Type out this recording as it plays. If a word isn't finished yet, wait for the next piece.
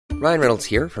Ryan Reynolds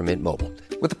here from Mint Mobile.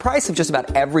 With the price of just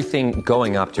about everything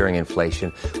going up during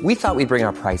inflation, we thought we'd bring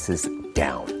our prices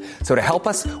down. So to help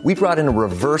us, we brought in a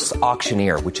reverse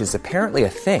auctioneer, which is apparently a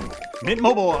thing. Mint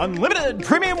Mobile Unlimited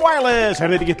Premium Wireless. How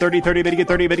to get 30, 30, bit to get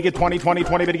 30, bit to get 20, 20,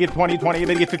 20, bit to get 20, 20,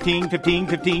 bit to get 15, 15,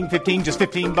 15, 15, just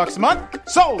 $15 a month?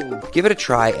 Sold! Give it a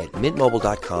try at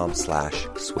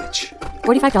mintmobile.com/switch.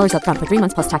 $45 up front for 3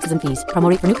 months plus taxes and fees. Promo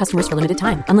rate for new customers for limited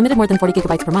time. Unlimited more than 40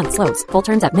 gigabytes per month. Slows full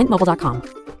terms at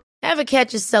mintmobile.com. Ever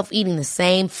catch yourself eating the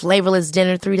same flavorless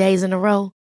dinner 3 days in a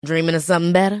row? Dreaming of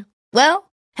something better?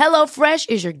 Well, HelloFresh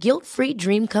is your guilt-free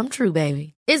dream come true,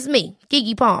 baby. It's me,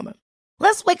 Keke Palmer.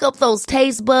 Let's wake up those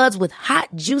taste buds with hot,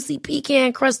 juicy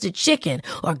pecan-crusted chicken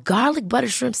or garlic butter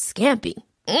shrimp scampi.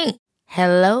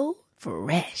 Hello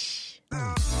Fresh.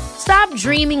 Stop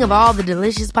dreaming of all the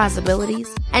delicious possibilities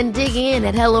and dig in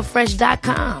at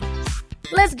HelloFresh.com.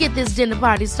 Let's get this dinner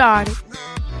party started.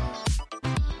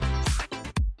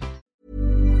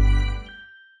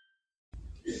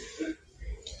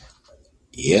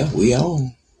 Yeah, we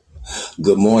on.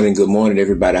 Good morning,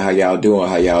 everybody. How y'all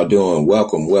doing?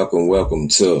 Welcome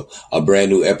to a brand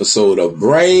new episode of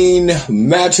Brain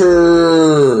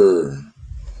Matter.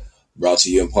 Brought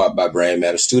to you in part by Brain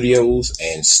Matter Studios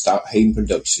and Stop Hating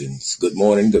Productions. Good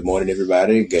morning,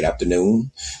 everybody. Good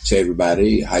afternoon to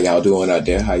everybody. How y'all doing out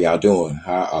there? How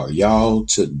are y'all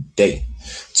today?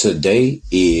 Today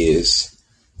is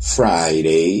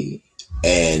Friday.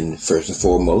 And first and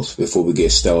foremost, before we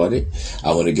get started,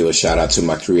 I want to give a shout out to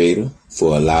my creator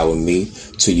for allowing me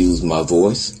to use my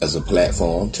voice as a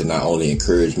platform to not only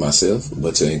encourage myself,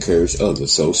 but to encourage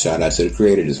others. So shout out to the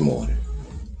creator this morning.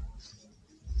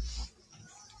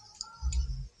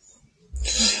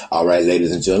 All right,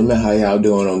 ladies and gentlemen, how y'all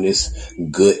doing on this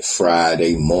Good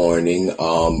Friday morning?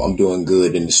 I'm doing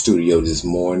good in the studio this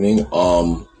morning.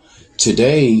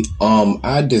 Today,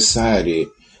 I decided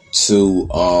to,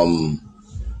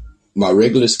 my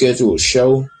regular scheduled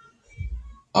show,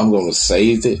 I'm going to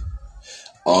save it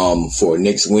for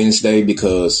next Wednesday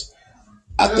because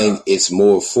I think it's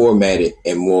more formatted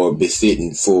and more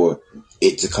befitting for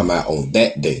it to come out on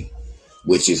that day,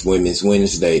 which is Women's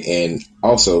Wednesday. And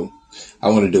also, I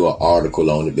want to do an article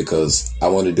on it because I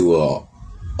want to do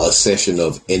a session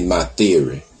of In My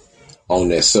Theory on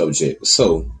that subject.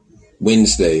 So,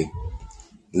 Wednesday,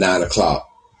 9 o'clock.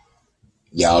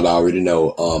 Y'all already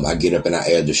know, I get up and I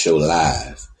air the show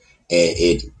live, and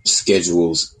it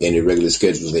regular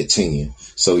schedules at 10.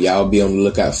 So y'all be on the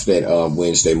lookout for that,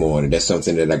 Wednesday morning. That's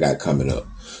something that I got coming up.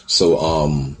 So,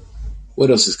 what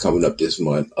else is coming up this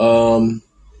month?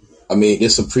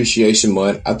 This Appreciation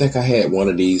Month. I think I had one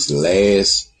of these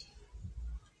last,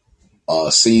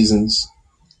 seasons.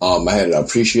 I had an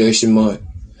Appreciation Month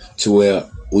to where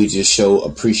we just show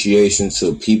appreciation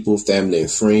to people, family,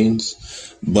 and friends.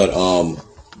 But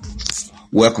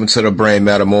welcome to the Brain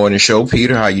Matter Morning Show.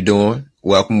 Peter, how you doing?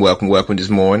 Welcome this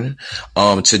morning.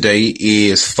 Today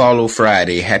is Follow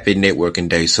Friday, Happy Networking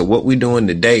Day. So what we doing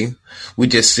today, we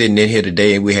just sitting in here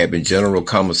today and we having general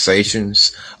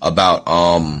conversations about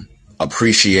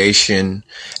appreciation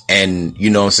and,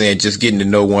 just getting to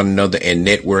know one another and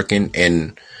networking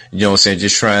and,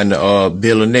 just trying to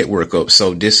build a network up.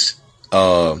 So this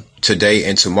today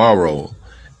and tomorrow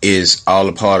is all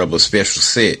a part of a special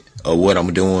set of what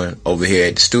I'm doing over here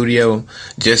at the studio,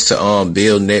 just to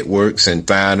build networks and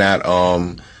find out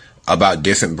about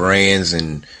different brands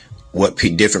and what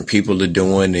different people are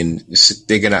doing, and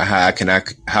figuring out how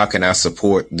can I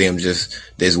support them just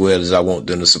as well as I want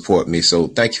them to support me. So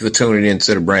thank you for tuning in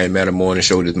to the Brain Matter Morning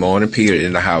Show this morning. Peter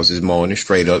in the house this morning,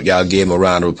 straight up. Y'all give him a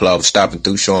round of applause for stopping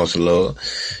through, showing some love.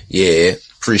 Yeah,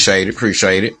 appreciate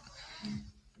it.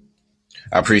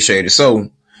 I appreciate it. So,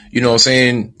 you know what I'm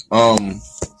saying?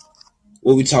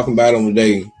 What we talking about on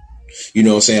today, you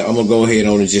know what I'm saying? I'm going to go ahead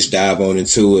on and just dive on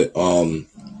into it.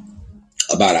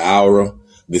 About an hour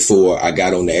before I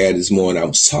got on the air this morning, I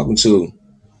was talking to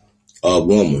a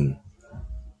woman,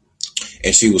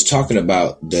 and she was talking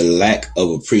about the lack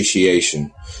of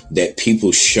appreciation that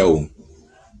people show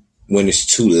when it's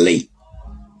too late.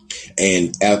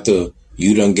 And after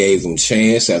you done gave them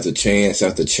chance after chance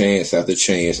after chance after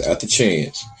chance after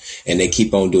chance, and they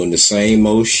keep on doing the same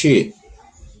old shit.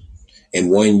 And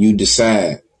when you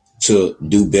decide to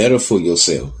do better for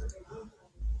yourself,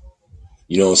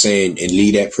 you know what I'm saying, and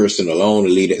leave that person alone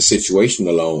and leave that situation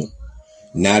alone,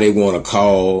 now they want to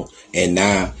call and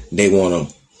now they want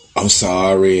to, I'm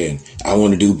sorry and I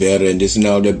want to do better and this and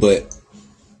all that. But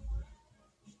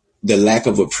the lack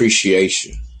of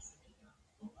appreciation,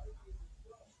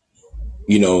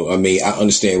 I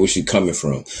understand where she's coming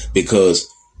from, because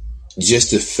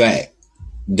just the fact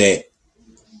that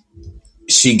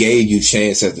she gave you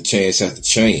chance after chance after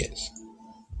chance.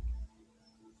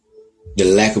 The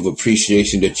lack of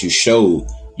appreciation that you showed,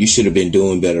 you should have been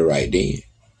doing better right then.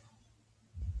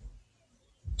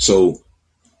 So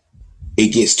it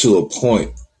gets to a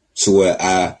point to where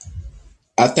I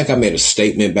think I made a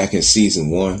statement back in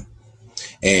season 1,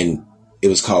 and it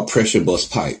was called pressure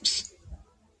bust pipes.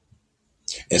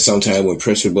 And sometimes when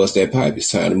pressure busts that pipe,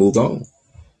 it's time to move on.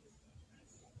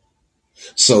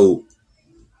 So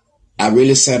I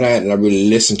really sat out and I really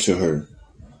listened to her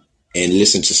and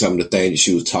listened to some of the things that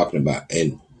she was talking about,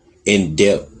 and in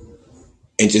depth,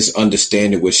 and just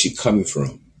understanding where she's coming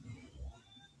from.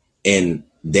 And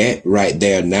that right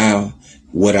there now,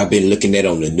 what I've been looking at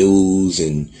on the news,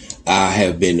 and I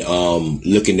have been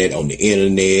looking at on the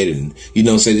internet, and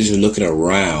just looking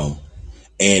around,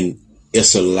 and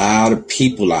it's a lot of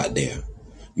people out there,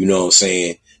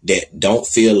 that don't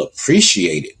feel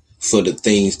appreciated for the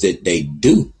things that they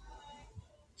do.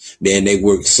 Man, they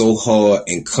work so hard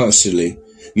and constantly,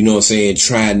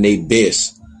 trying their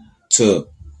best to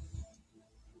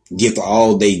give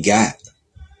all they got.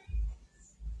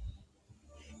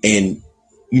 And,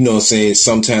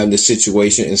 sometimes the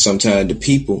situation and sometimes the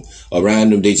people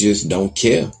around them, they just don't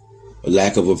care. A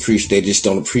lack of appreciation. They just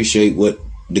don't appreciate what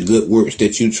the good works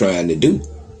that you're trying to do.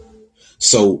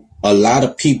 So a lot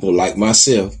of people like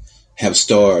myself have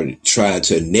started trying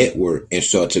to network and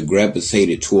start to gravitate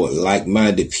it toward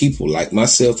like-minded people like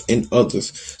myself and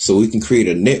others, so we can create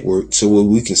a network so where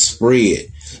we can spread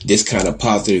this kind of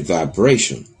positive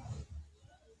vibration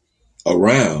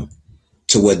around,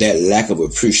 to where that lack of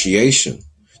appreciation,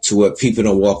 to where people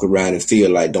don't walk around and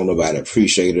feel like don't nobody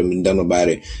appreciate them and don't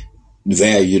nobody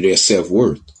value their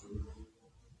self-worth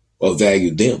or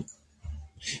value them.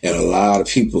 And a lot of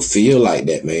people feel like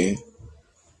that, man.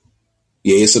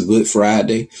 Yeah, it's a Good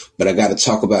Friday, but I got to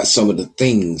talk about some of the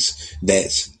things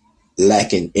that's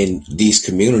lacking in these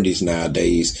communities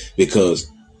nowadays, because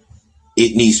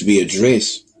it needs to be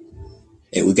addressed.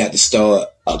 And we got to start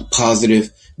a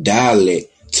positive dialect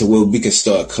to where we can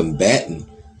start combating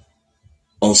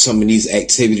on some of these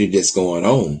activities that's going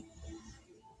on,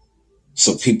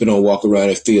 so people don't walk around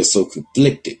and feel so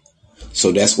conflicted.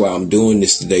 So that's why I'm doing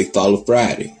this today, Follow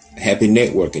Friday. Happy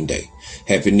Networking Day.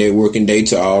 Happy Networking Day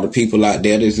to all the people out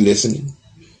there that's listening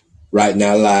right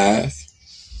now live.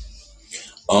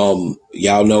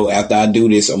 Y'all know after I do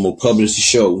this, I'm going to publish the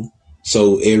show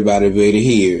so everybody will be able to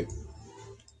hear it.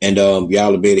 And y'all will be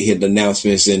able to hear the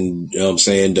announcements and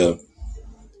the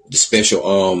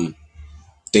special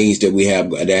things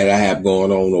that I have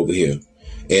going on over here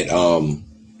at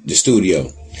the studio.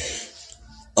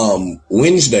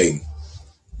 Wednesday,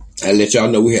 I let y'all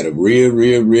know we had a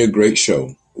real great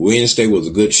show. Wednesday was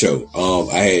a good show.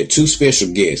 I had 2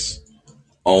 special guests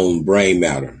on Brain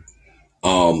Matter.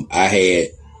 I had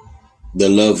the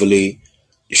lovely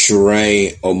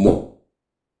Shireen O'Moore.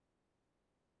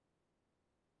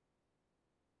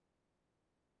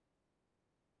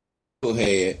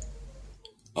 Had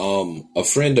a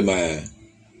friend of mine,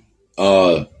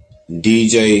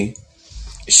 DJ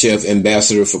Chef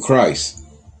Ambassador for Christ.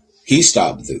 He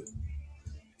stopped through.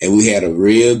 And we had a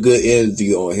real good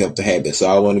interview on Help the Habit. So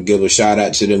I want to give a shout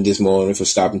out to them this morning for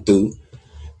stopping through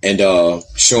and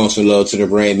showing some love to the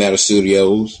Brain Matter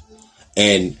Studios.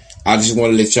 And I just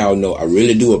want to let y'all know, I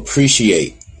really do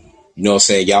appreciate,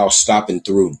 y'all stopping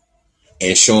through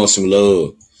and showing some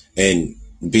love and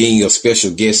being a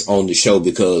special guest on the show.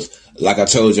 Because like I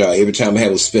told y'all, every time I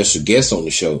have a special guest on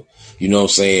the show,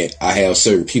 I have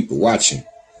certain people watching.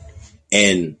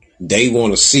 And they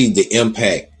want to see the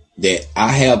impact that I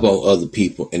have on other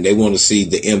people, and they want to see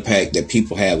the impact that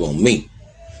people have on me.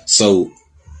 So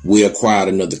we acquired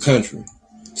another country.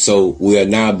 So we are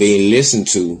now being listened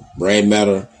to. Brain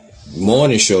Matter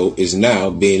Morning Show is now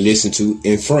being listened to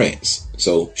in France.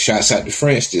 So shouts out to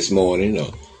France this morning.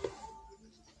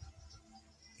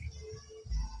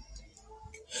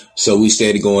 So we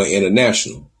started going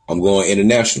international. I'm going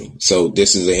international. So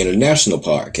this is an international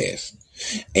podcast.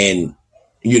 And,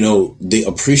 the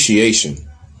appreciation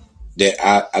that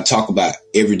I talk about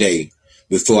every day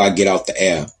before I get off the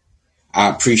air. I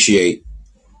appreciate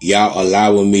y'all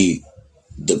allowing me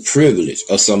the privilege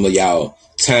of some of y'all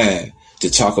time to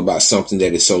talk about something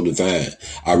that is so divine.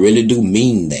 I really do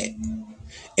mean that.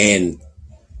 And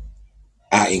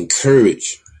I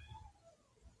encourage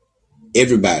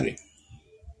everybody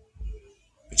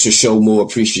to show more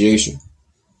appreciation,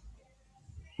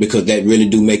 because that really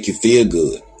do make you feel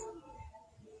good,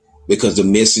 because the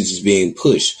message is being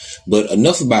pushed. But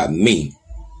enough about me.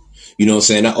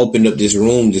 I opened up this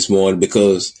room this morning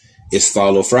because it's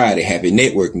Follow Friday, Happy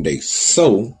Networking Day.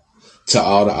 So to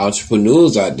all the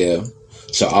entrepreneurs out there,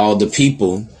 So all the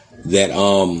people that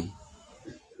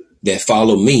that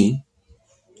follow me,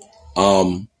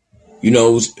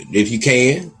 if you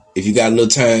can, if you got a little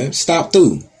time, stop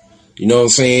through. You know what I'm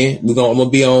saying? I'm gonna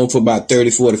be on for about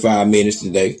 30, 45 minutes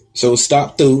today. So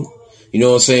stop through. You know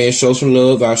what I'm saying? Show some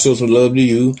love. I'll show some love to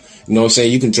you. You know what I'm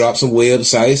saying? You can drop some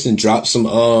websites and drop some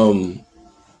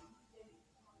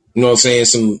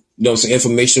some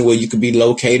information where you could be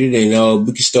located, and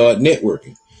we can start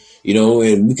networking.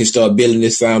 And we can start building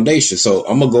this foundation. So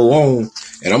I'm gonna go on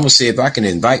and I'm gonna see if I can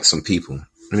invite some people.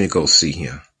 Let me go see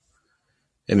here.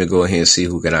 Let me go ahead and see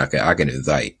who I can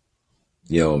invite.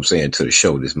 You know what I'm saying, to the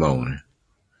show this morning.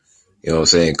 You know what I'm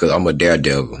saying? Because I'm a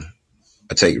daredevil.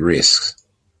 I take risks.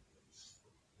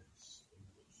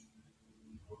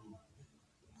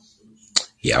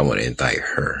 Yeah, I want to invite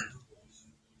her.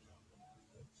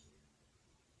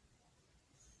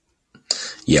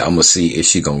 Yeah, I'm gonna see if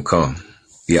she gonna come.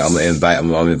 Yeah, I'm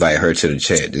gonna invite her to the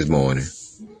chat this morning.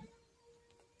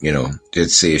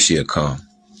 Just see if she'll come.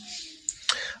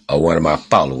 One of my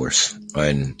followers,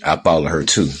 and I follow her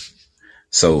too.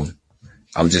 So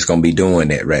I'm just gonna be doing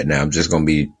that right now. I'm just gonna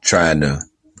be trying to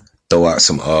throw out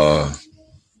some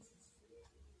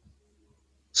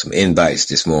invites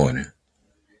this morning.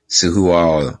 See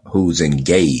who's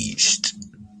engaged.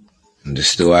 And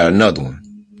just throw out another one.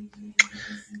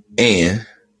 And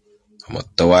I'm gonna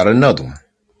throw out another one.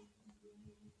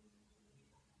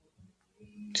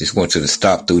 Just want you to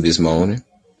stop through this morning.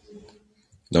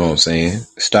 Know what I'm saying?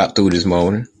 Stop through this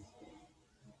morning.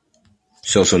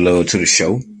 Show some love to the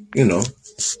show. Know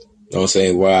what I'm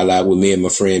saying? While out with me and my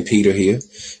friend Peter here.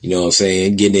 You know what I'm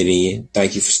saying? Getting it in.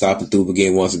 Thank you for stopping through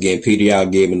again. Once again, Peter, y'all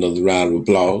give him another round of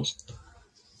applause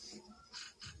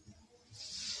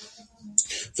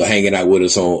for hanging out with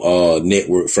us on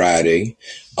Network Friday.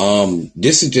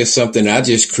 This is just something I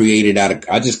just created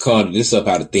I just called this up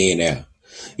out of thin air.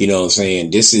 You know what I'm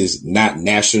saying? This is not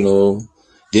national.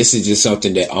 This is just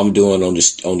something that I'm doing on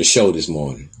the show this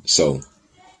morning. So,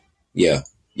 yeah.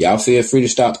 Y'all feel free to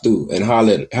stop through and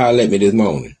holler at me this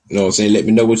morning. You know what I'm saying? Let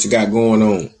me know what you got going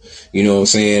on. You know what I'm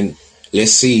saying?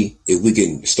 Let's see if we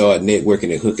can start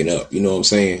networking and hooking up. You know what I'm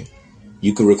saying?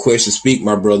 You can request to speak,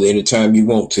 my brother, anytime you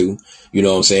want to. You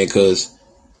know what I'm saying? Because,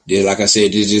 like I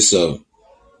said, this is just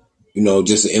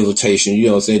just an invitation, you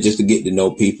know what I'm saying? Just to get to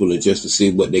know people and just to see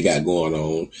what they got going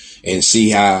on and see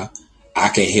how I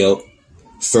can help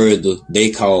further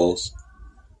their cause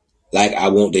like I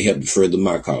want to help to further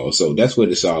my cause. So that's what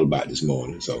it's all about this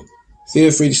morning. So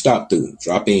feel free to stop through,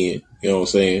 drop in, you know what I'm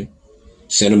saying?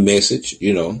 Send a message,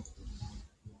 and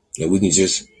we can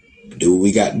just do what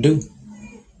we got to do.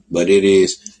 But it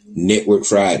is Network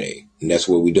Friday, and that's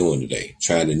what we're doing today.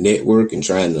 Trying to network and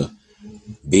trying to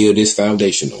build this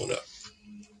foundation on up.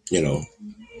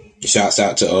 Shouts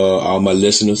out to all my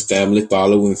listeners, family,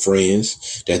 following,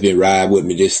 friends that's been riding with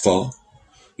me this far.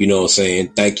 You know what I'm saying?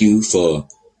 Thank you for,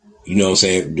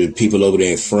 the people over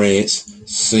there in France,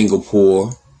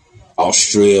 Singapore,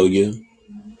 Australia,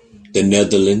 the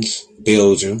Netherlands,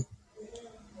 Belgium,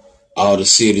 all the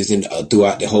cities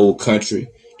throughout the whole country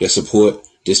that support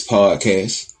this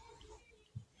podcast.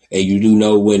 And you do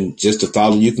know when just to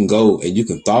follow, you can go and you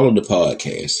can follow the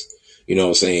podcast. You know what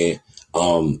I'm saying?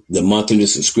 The monthly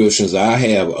subscriptions, I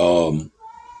have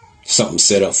something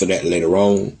set up for that later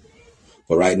on.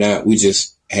 But right now, we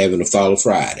just having a Follow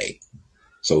Friday.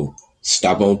 So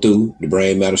stop on through the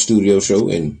Brain Matter Studio show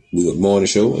and we got morning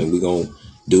show, and we're going to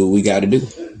do what we got to do.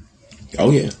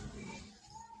 Oh, yeah.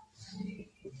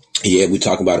 Yeah, we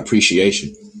talking about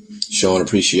appreciation, showing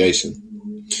appreciation.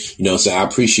 You know what I'm saying? I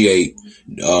appreciate,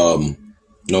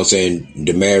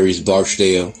 Damaris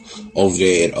Barksdale over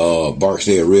there at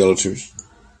Barksdale Realtors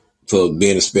for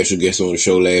being a special guest on the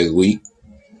show last week.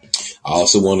 I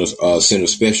also want to send a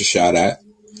special shout out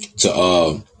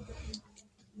to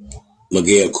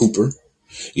Miguel Cooper,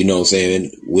 you know what I'm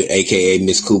saying, with AKA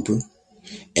Miss Cooper.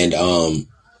 And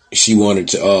she wanted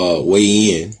to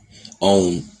weigh in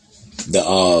on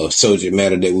the subject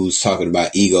matter that we was talking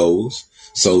about, egos.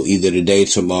 So either today,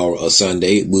 tomorrow, or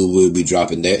Sunday, we will be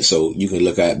dropping that. So you can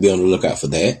be on the lookout for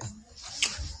that.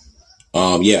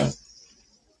 Yeah.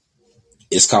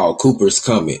 It's called Cooper's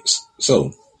Comments.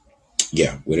 So,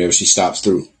 yeah, whenever she stops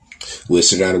through, we'll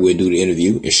sit down and we'll do the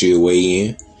interview and she'll weigh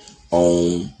in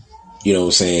on, you know what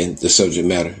I'm saying, the subject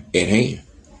matter at hand.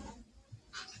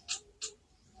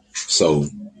 So,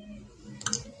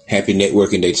 happy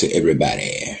networking day to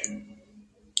everybody.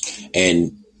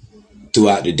 And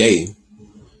throughout the day,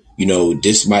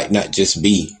 this might not just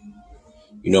be,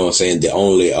 you know what I'm saying, the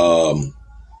only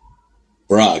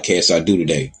broadcast I do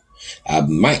today. I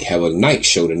might have a night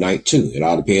show tonight too. It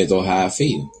all depends on how I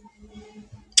feel.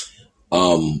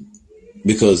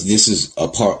 Because this is a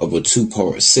part of a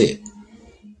 2-part set,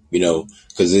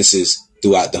 because this is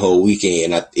throughout the whole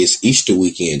weekend, and it's Easter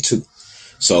weekend too.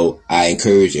 So I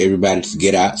encourage everybody to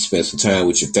get out, spend some time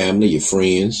with your family, your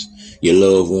friends, your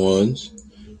loved ones.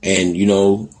 And, you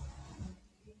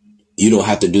don't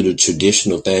have to do the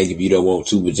traditional thing if you don't want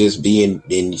to, but just be in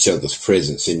each other's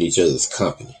presence, in each other's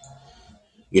company,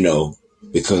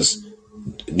 because,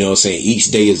 what I'm saying, each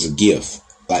day is a gift.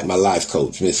 Like my life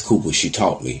coach, Miss Cooper, she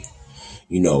taught me,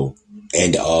 and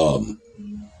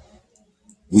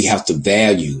we have to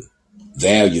value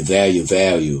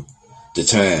the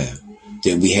time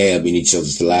that we have in each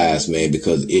other's lives, man,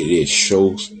 because it is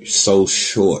so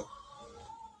short,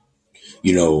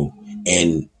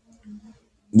 and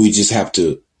we just have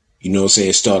to,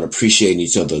 start appreciating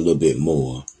each other a little bit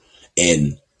more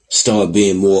and start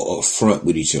being more upfront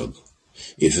with each other.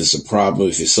 If it's a problem,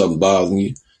 if it's something bothering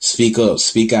you, speak up,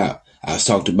 speak out. I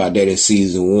talked about that in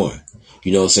season 1.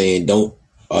 Don't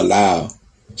allow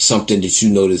something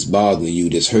that that's bothering you,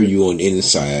 that's hurt you on the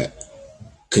inside,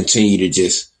 continue to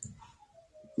just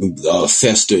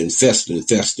fester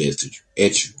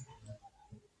at you.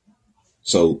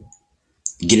 So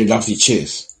get it off your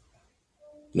chest.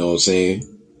 You know what I'm saying?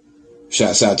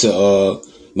 Shouts out to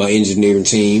my engineering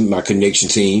team, my connection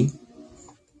team.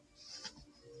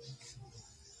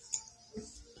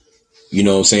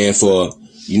 For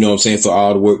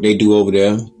all the work they do over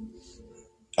there.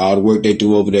 All the work they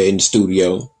do over there in the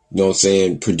studio.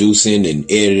 Producing and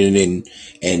editing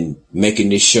and making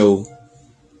this show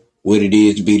what it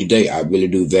is to be today. I really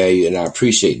do value and I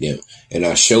appreciate them. And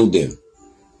I show them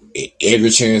every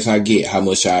chance I get how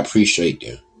much I appreciate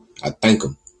them. I thank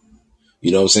them.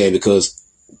 Because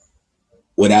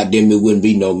without them, it wouldn't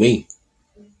be no me.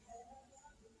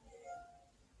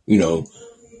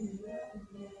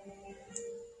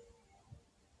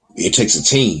 It takes a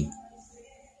team.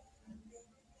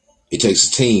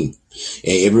 And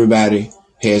everybody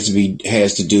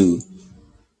has to do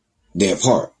their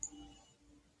part.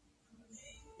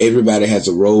 Everybody has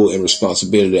a role and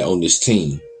responsibility on this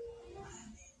team.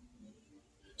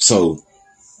 So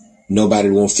nobody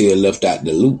won't feel left out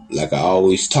the loop, like I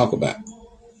always talk about.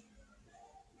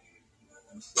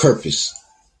 Purpose.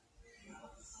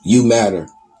 You matter.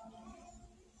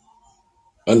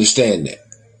 Understand that.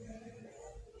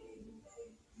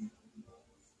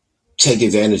 Take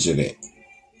advantage of that.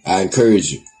 I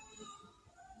encourage you.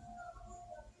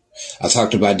 I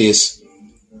talked about this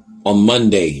on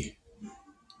Monday's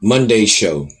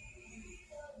show.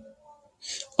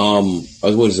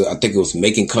 What is it? I think it was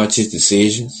making conscious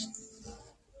decisions.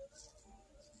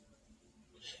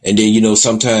 And then,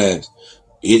 sometimes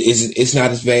it's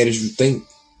not as bad as you think.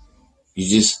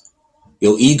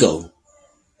 Your ego,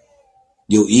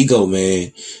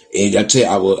 man. And I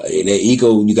tell you, that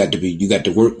ego, you got to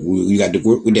work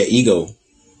with that ego,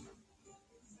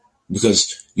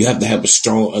 because you have to have a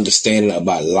strong understanding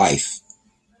about life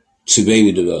to be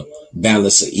able to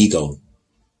balance the ego.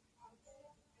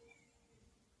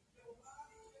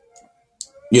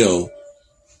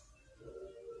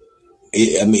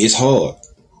 It's hard.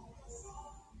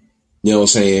 You know what I'm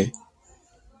saying?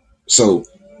 So,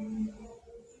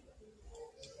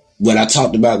 what I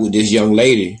talked about with this young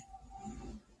lady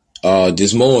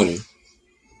this morning,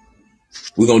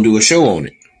 we're going to do a show on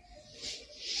it.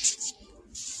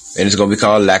 And it's going to be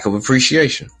called Lack of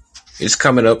Appreciation. It's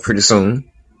coming up pretty soon.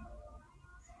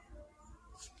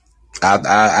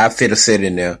 I fit a set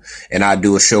in there and I'll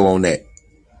do a show on that,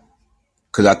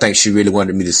 because I think she really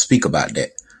wanted me to speak about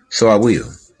that. So I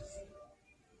will.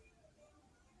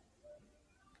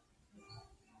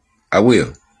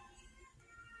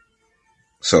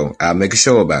 So I'll make a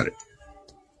show about it.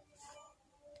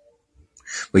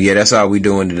 But yeah, that's all we're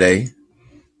doing today.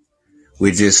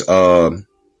 We're just showing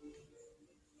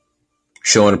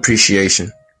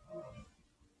appreciation.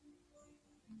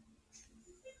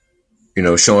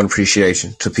 Showing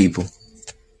appreciation to people.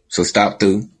 So stop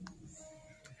through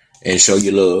and show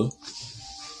your love.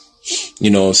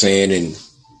 You know what I'm saying? And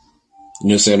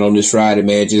on this Friday,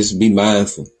 man, just be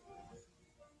mindful.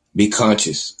 Be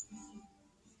conscious.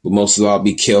 But most of all,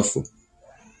 be careful.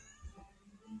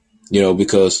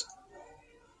 Because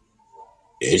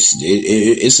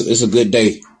it's a good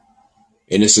day.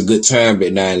 And it's a good time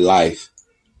right now in life.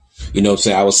 You know what I'm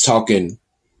saying? I was talking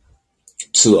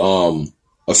to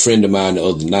a friend of mine the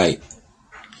other night,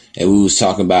 and we was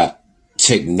talking about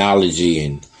technology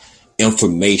and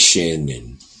information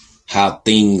and how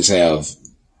things have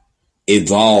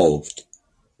evolved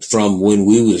from when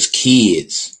we was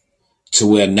kids to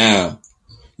where now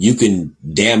you can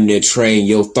damn near train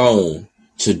your phone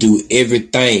to do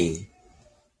everything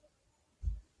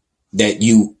that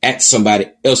you ask somebody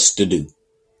else to do.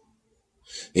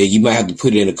 And you might have to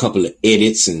put in a couple of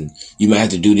edits and you might have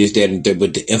to do this, that, and that,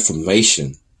 but the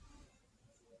information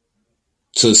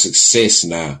to success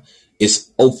now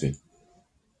is open.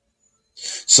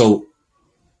 So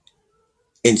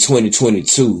in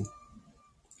 2022,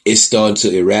 it's starting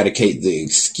to eradicate the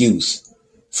excuse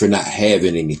for not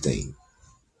having anything,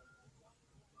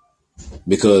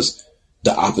 because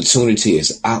the opportunity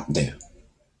is out there.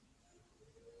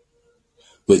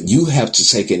 But you have to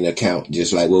take into account,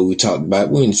 just like what we talked about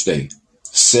Wednesday,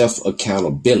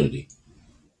 self-accountability.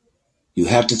 You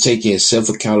have to take in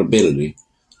self-accountability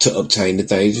to obtain the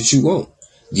things that you want.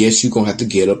 Yes, you're going to have to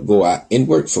get up, go out, and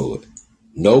work for it.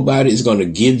 Nobody is going to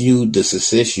give you the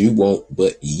success you want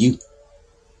but you.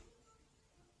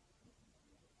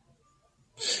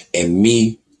 And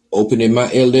me opening my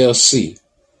LLC,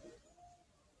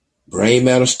 Brain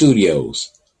Matter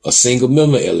Studios, a single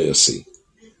member LLC,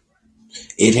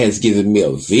 it has given me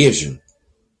a vision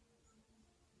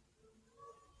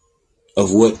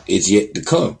of what is yet to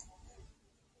come.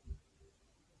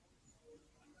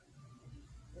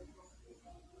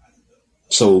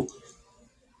 So,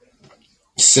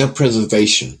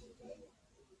 self-preservation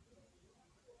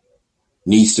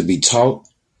needs to be taught,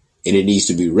 and it needs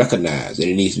to be recognized, and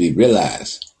it needs to be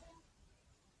realized.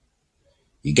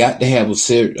 You got to have a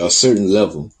certain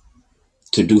level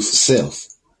to do for self.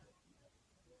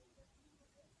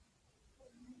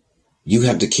 You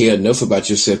have to care enough about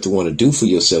yourself to want to do for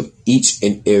yourself each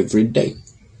and every day.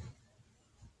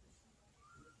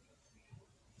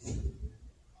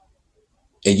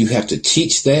 And you have to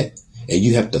teach that, and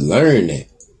you have to learn that.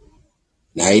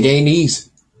 Now, it ain't easy.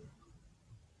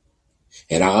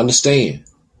 And I understand.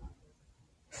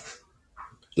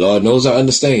 Lord knows I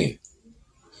understand.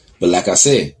 But like I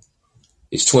said,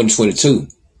 it's 2022.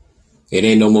 It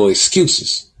ain't no more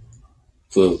excuses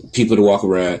for people to walk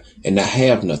around and not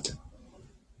have nothing.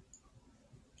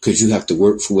 Because you have to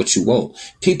work for what you want.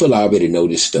 People already know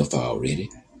this stuff already.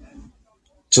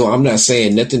 So I'm not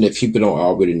saying nothing that people don't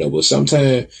already know. But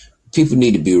sometimes people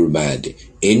need to be reminded,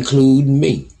 including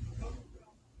me.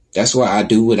 That's why I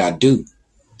do what I do.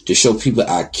 To show people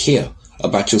I care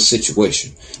about your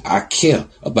situation. I care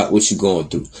about what you're going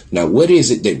through. Now, what is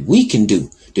it that we can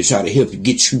do to try to help you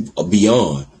get you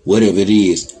beyond whatever it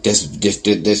is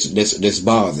that's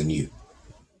bothering you?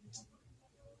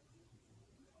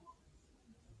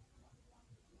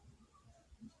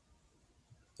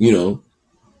 You know,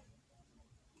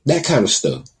 that kind of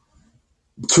stuff.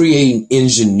 Creating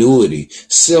ingenuity,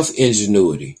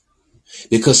 self-ingenuity.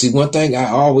 Because see, one thing I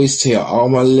always tell all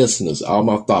my listeners, all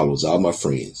my followers, all my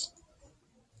friends,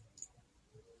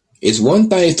 it's one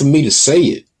thing for me to say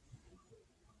it,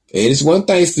 and it's one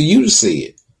thing for you to say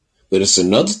it, but it's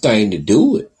another thing to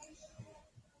do it.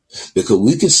 Because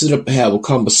we can sit up and have a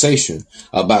conversation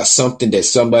about something that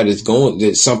someone is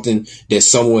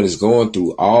going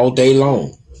through all day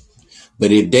long.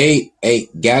 But if they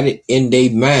ain't got it in their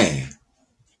mind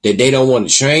that they don't want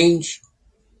to change,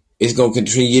 it's going to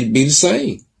continue to be the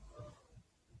same.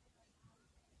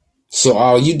 So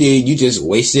all you did, you just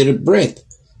wasted a breath.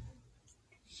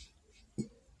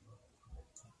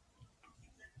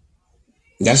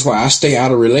 That's why I stay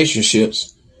out of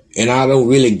relationships, and I don't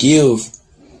really give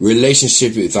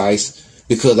relationship advice,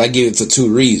 because I give it for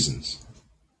two reasons.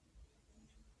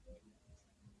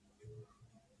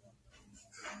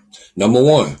 Number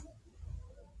one,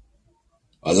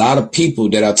 a lot of people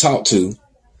that I talk to,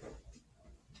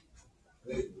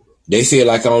 they feel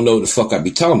like I don't know what the fuck I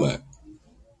be talking about.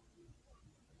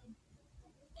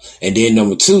 And then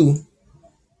number two,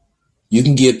 you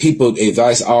can give people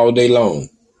advice all day long.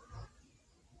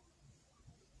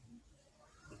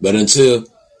 But until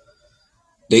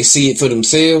they see it for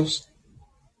themselves,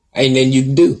 ain't nothing you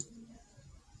can do.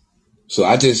 So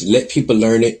I just let people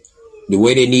learn it the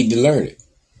way they need to learn it.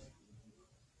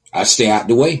 I stay out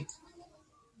the way.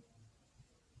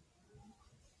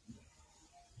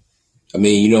 I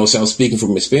mean, you know what I'm saying? I'm speaking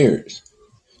from experience.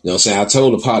 You know what I'm saying? I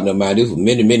told a partner of mine, this was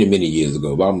many, many, many years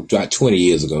ago, about 20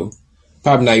 years ago.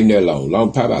 Probably not even that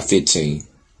long, probably about 15. You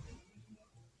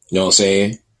know what I'm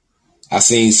saying? I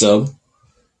seen something,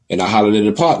 and I hollered at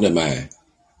a partner of mine.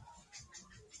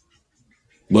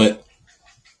 But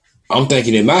I'm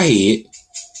thinking in my head,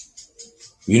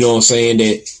 you know what I'm saying,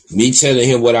 that me telling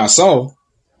him what I saw,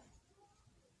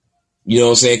 you know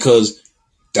what I'm saying, because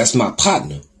that's my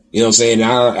partner. You know what I'm saying?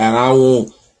 And I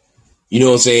won't, you know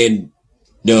what I'm saying,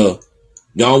 I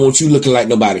don't want you looking like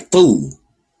nobody fool.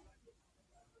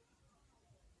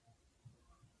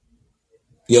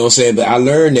 You know what I'm saying? But I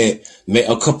learned that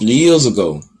a couple of years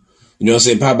ago. You know what I'm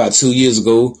saying? Probably about 2 years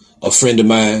ago, a friend of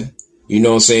mine, You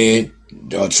know what I'm saying?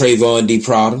 Trayvon D.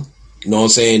 Prada. You know what I'm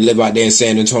saying? Live out there in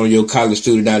San Antonio, college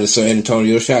student out of San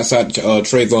Antonio. Shouts out to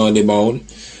Trayvon this morning.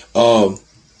 You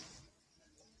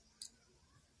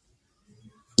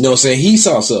know what I'm saying? He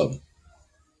saw something.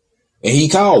 And he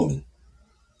called me.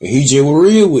 And he just was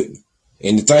real with me.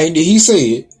 And the thing that he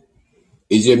said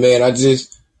is just, man,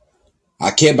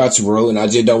 I care about you, bro, and I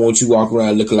just don't want you walking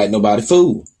around looking like nobody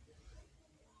fool.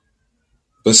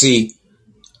 But see,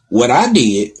 what I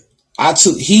did, I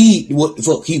took what the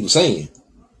fuck he was saying,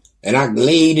 and I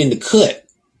laid in the cut,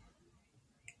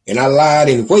 and I lied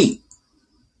in wait,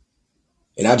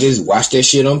 and I just watched that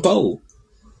shit unfold.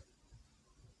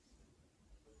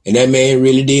 And that man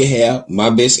really did have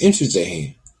my best interest at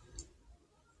hand.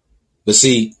 But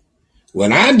see,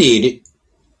 when I did it,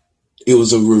 it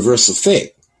was a reverse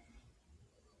effect.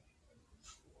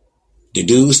 The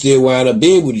dude still wound up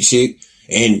being with the chick,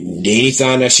 and then he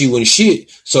found out she wasn't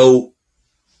shit. So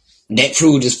that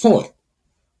proved his point.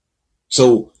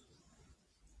 So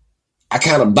I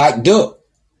kind of backed up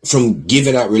from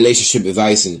giving out relationship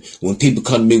advice, and when people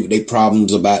come to me with their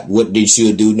problems about what they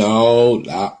should do,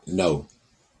 no.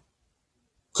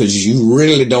 Because you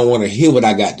really don't want to hear what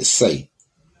I got to say,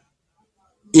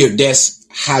 if that's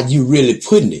how you really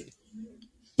putting it.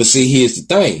 But see, here's the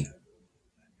thing.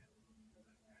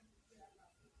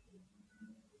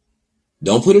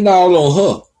 Don't put it all on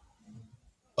her,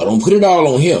 or don't put it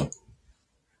all on him,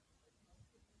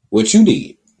 what you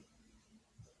did.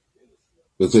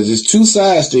 Because there's two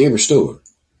sides to every story.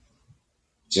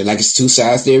 Just like it's two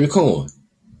sides to every coin.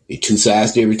 There's two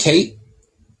sides to every tape.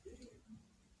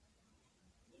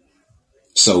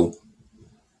 So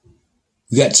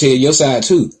you got to tell your side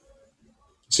too.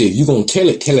 See, if you're going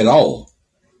to tell it all.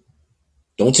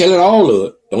 Don't tell it all of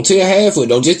it. Don't tell half of it.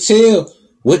 Don't just tell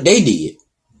what they did.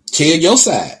 Tell your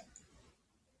side.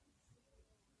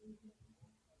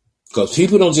 Because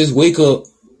people don't just wake up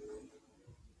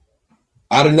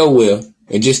out of nowhere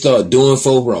and just start doing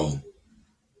folk wrong.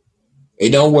 It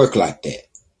don't work like that.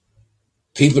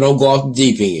 People don't go off the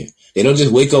deep end. They don't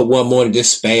just wake up one morning and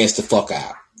just spaz the fuck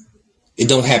out. It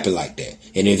don't happen like that.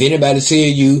 And if anybody tell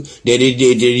you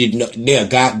that they're a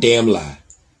goddamn lie.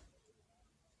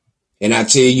 And I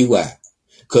tell you why.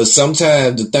 Because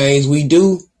sometimes the things we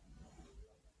do,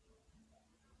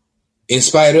 in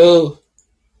spite of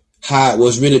how it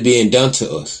was really being done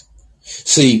to us.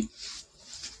 See,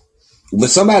 when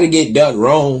somebody get done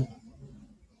wrong,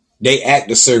 they act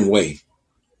a certain way.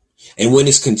 And when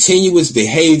it's continuous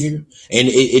behavior, and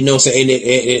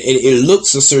it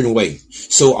looks a certain way.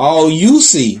 So all you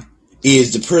see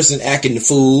is the person acting the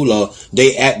fool, or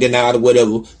they acting out or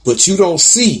whatever, but you don't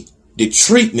see the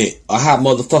treatment or how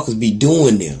motherfuckers be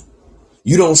doing them.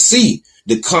 You don't see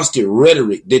the constant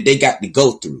rhetoric that they got to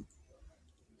go through.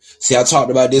 See, I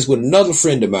talked about this with another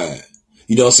friend of mine.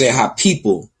 You know what I'm saying? How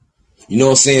people, you know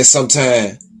what I'm saying,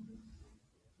 sometimes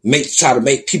try to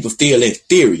make people feel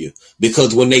inferior,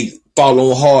 because when they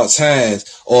fall on hard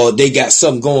times or they got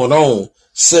something going on,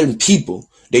 certain people,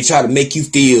 they try to make you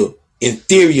feel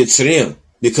inferior to them,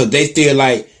 because they feel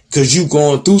like, because you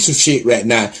going through some shit right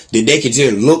now, that they can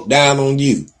just look down on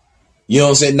you. You know what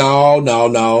I'm saying?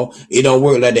 No. It don't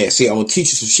work like that. See, I'm going to teach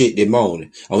you some shit this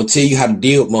morning. I'm going to tell you how to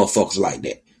deal with motherfuckers like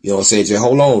that. You know what I'm saying? Just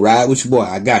hold on, ride with your boy.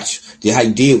 I got you. Just how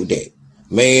you deal with that.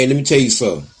 Man, let me tell you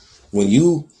something. When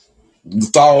you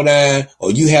fall down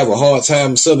or you have a hard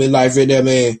time or something in life right there,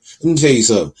 man, let me tell you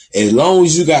something. As long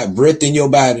as you got breath in your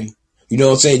body, you know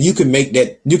what I'm saying? You can make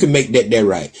that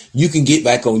right. You can get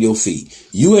back on your feet.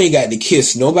 You ain't got to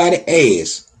kiss nobody's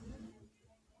ass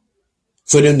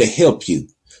for them to help you.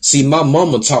 See, my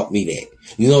mama taught me that.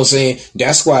 You know what I'm saying?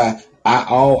 That's why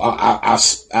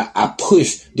I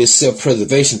push this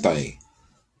self-preservation thing.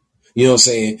 You know what I'm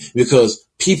saying? Because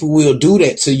people will do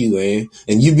that to you, man.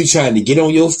 And you be trying to get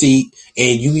on your feet,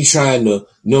 and you be trying to,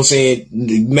 you know what I'm saying,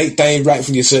 make things right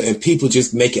for yourself, and people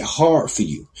just make it hard for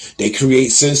you. They create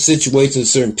certain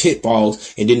situations, certain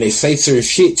pitfalls, and then they say certain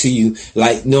shit to you,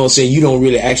 like, you know what I'm saying, you don't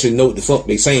really actually know what the fuck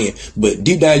they saying, but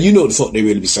deep down you know what the fuck they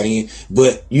really be saying.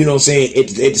 But, you know what I'm saying, at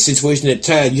the situation at the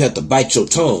time, you have to bite your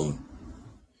tongue.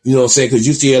 You know what I'm saying? Because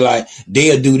you feel like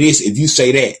they'll do this if you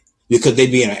say that, because they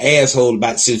be an asshole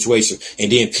about the situation.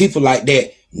 And then people like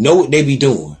that know what they be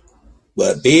doing.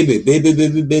 But baby.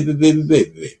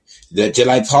 That just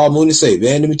like Paul Mooney say,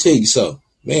 man, let me tell you something.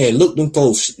 Man, look them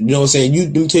folks. You know what I'm saying?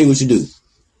 Let me tell you what you do.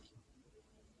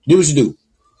 Do what you do.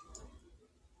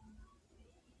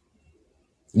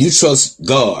 You trust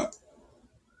God.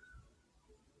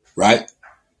 Right?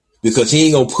 Because he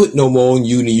ain't gonna put no more on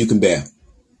you than you can bear.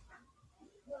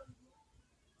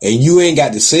 And you ain't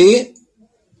got to say it,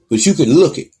 but you can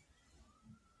look it.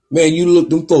 Man, you look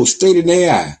them folks straight in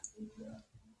their eye.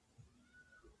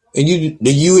 And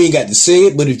you ain't got to say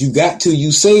it, but if you got to,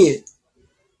 you say it.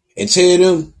 And tell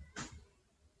them,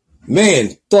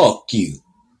 man, fuck you.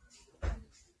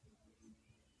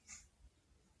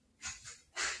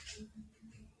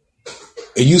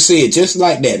 And you say it just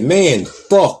like that, man,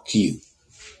 fuck you.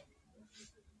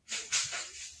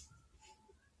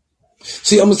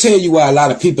 See, I'm going to tell you why a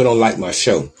lot of people don't like my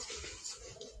show.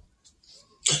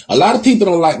 A lot of people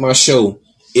don't like my show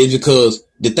is because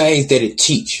the things that it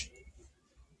teach.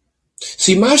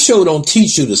 See, my show don't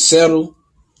teach you to settle,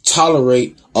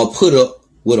 tolerate, or put up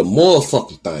with a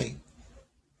motherfucking thing.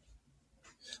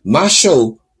 My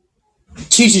show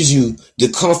teaches you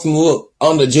to come from up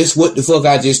under just what the fuck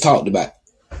I just talked about.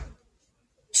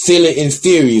 Feeling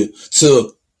inferior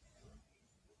to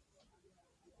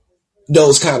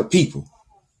those kind of people.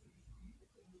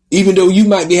 Even though you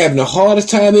might be having the hardest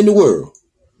time in the world,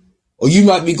 or you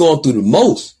might be going through the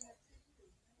most,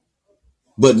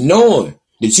 but knowing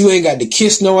that you ain't got to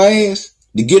kiss no ass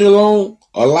to get along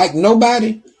or like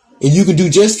nobody, and you can do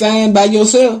just fine by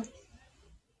yourself,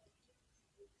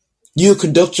 you'll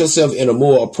conduct yourself in a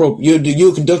more appropriate,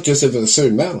 you'll conduct yourself in a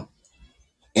certain manner.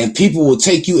 And people will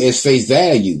take you as face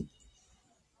value.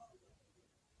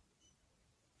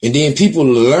 And then people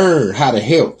learn how to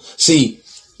help. See,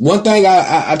 one thing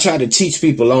I tried to teach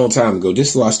people a long time ago, this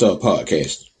is why I started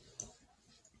podcasting.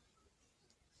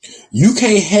 You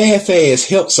can't half-ass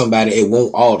help somebody and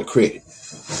want all the credit.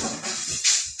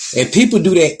 And people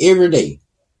do that every day.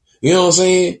 You know what I'm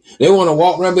saying? They want to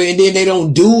walk around, and then they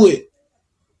don't do it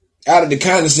out of the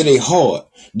kindness of their heart.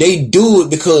 They do it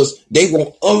because they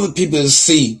want other people to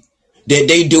see that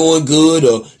they doing good,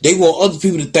 or they want other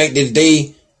people to think that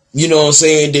they, you know what I'm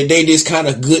saying, that they this kind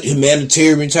of good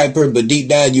humanitarian type person, but deep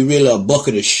down you really a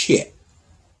bucket of shit.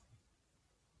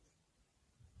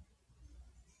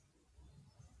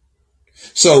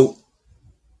 So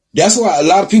that's why a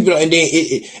lot of people, and then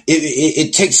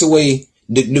it takes away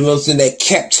the most in that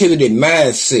captivity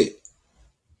mindset.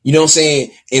 You know what I'm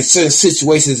saying? In certain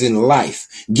situations in life,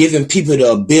 giving people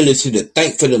the ability to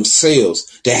think for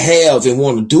themselves, to have and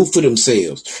want to do for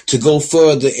themselves, to go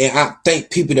further and outthink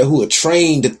people who are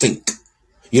trained to think.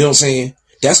 You know what I'm saying?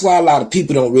 That's why a lot of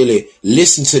people don't really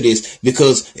listen to this,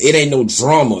 because it ain't no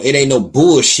drama. It ain't no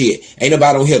bullshit. Ain't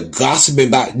nobody on here gossiping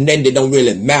about nothing that don't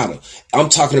really matter. I'm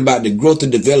talking about the growth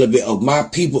and development of my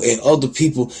people and other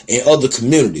people and other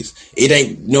communities. It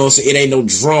ain't, you know what I'm saying? It ain't no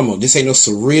drama. This ain't no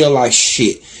surreal life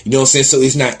shit. You know what I'm saying? So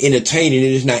it's not entertaining.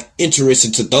 It is not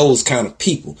interesting to those kind of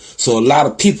people. So a lot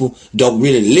of people don't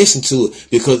really listen to it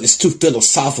because it's too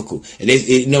philosophical. And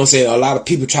you know what I'm saying? A lot of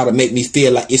people try to make me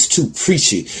feel like it's too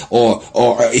preachy or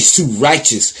it's too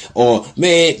righteous, or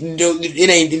man, it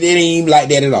ain't even like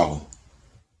that at all.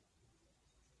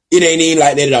 It ain't even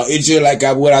like that at all. It's just like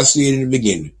what I said in the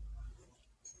beginning.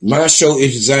 My show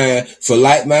is designed for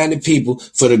like-minded people,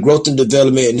 for the growth and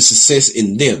development and the success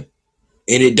in them.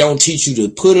 And it don't teach you to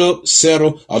put up,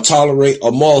 settle, or tolerate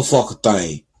a motherfucker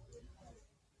thing.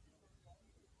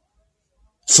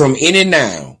 From any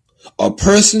noun, a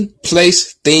person,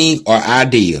 place, thing, or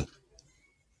idea.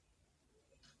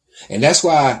 And that's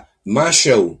why my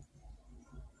show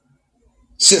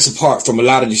sits apart from a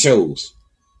lot of the shows.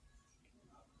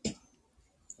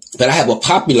 But I have a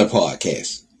popular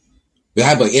podcast. I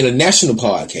have an international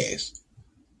podcast.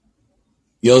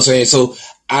 You know what I'm saying? So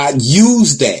I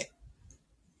use that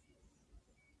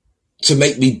to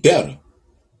make me better.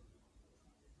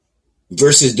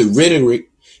 Versus the rhetoric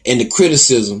and the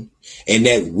criticism and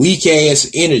that weak ass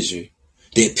energy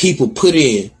that people put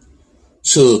in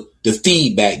to the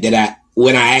feedback that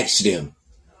when I ask them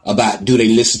about, do they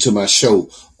listen to my show,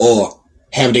 or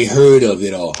have they heard of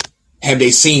it, or have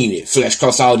they seen it flash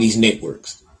across all these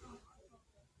networks?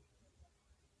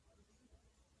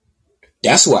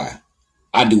 That's why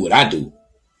I do what I do.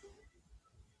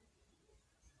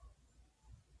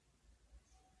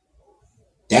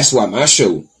 That's why my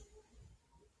show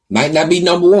might not be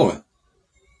number one.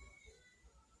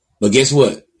 But guess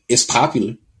what? It's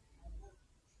popular.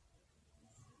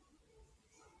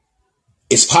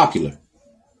 It's popular.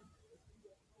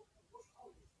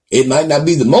 It might not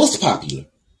be the most popular,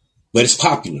 but it's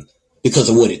popular because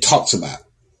of what it talks about.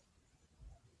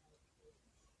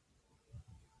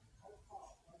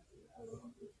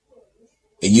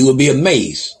 And you will be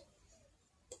amazed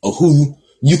of who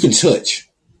you can touch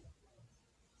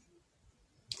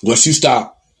once you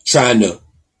stop trying to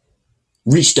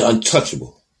reach the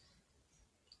untouchable.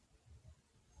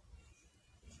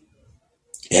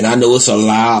 And I know it's a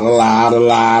lot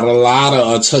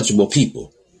of untouchable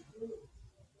people.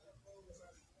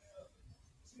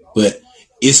 But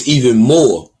it's even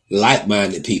more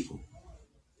like-minded people.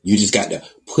 You just got to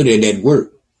put in that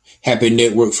work. Happy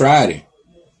Network Friday.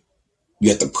 You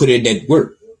have to put in that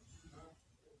work.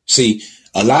 See,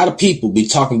 a lot of people be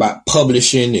talking about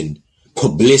publishing and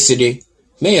publicity.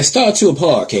 Man, start you a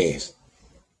podcast.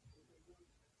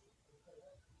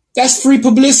 That's free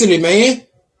publicity, man.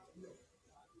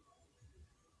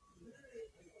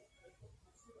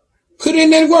 Put in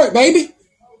that work, baby.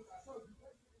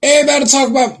 Everybody talk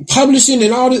about publishing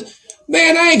and all this.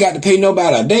 Man, I ain't got to pay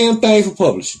nobody a damn thing for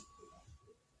publishing.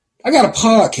 I got a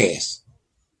podcast.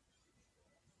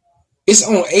 It's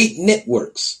on 8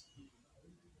 networks.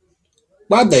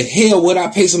 Why the hell would I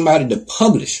pay somebody to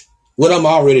publish what I'm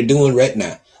already doing right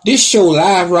now? This show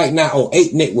live right now on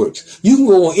 8 networks. You can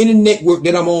go on any network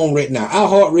that I'm on right now.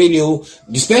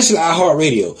 iHeartRadio, especially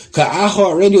iHeartRadio, because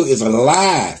iHeartRadio is a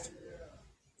live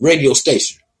radio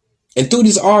station. And through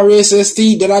this RSS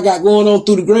feed that I got going on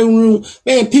through the green room,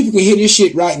 man, people can hear this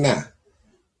shit right now.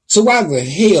 So why the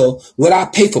hell would I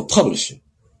pay for publishing?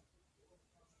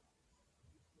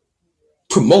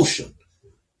 Promotion.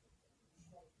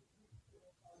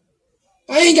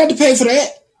 I ain't got to pay for that.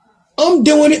 I'm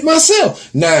doing it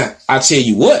myself. Now, I tell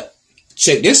you what.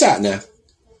 Check this out now.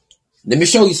 Let me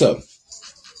show you something.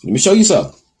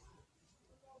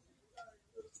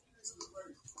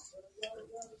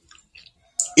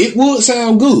 It would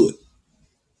sound good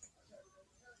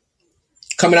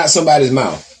coming out somebody's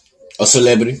mouth. A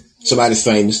celebrity, somebody's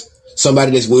famous,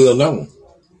 somebody that's well known.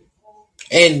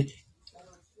 And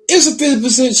it's a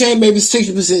 50% chance, maybe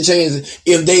 60% chance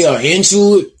if they are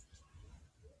into it,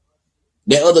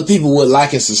 that other people would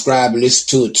like and subscribe and listen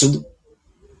to it too.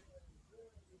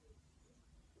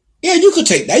 Yeah, you could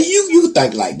take that. You could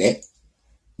think like that.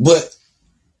 But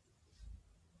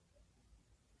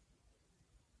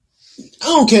I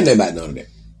don't care nothing about none of that.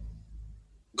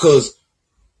 Because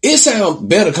it sounds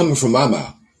better coming from my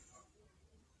mouth.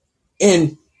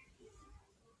 And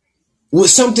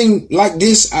with something like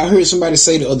this, I heard somebody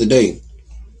say the other day,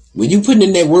 when you put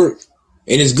in that work,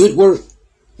 and it's good work,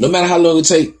 no matter how long it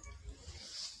takes,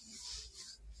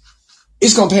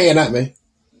 it's going to pan out, man.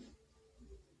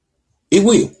 It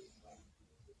will.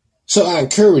 So I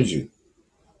encourage you.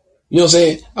 You know what I'm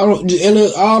saying?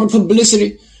 All the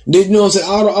publicity, you know what I'm saying?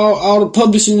 All the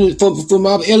publishing for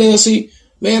my LLC,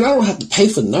 man, I don't have to pay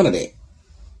for none of that.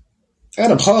 I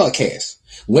got a podcast.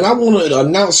 When I want to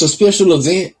announce a special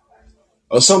event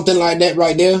or something like that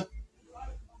right there,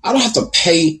 I don't have to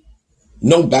pay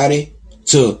nobody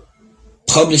to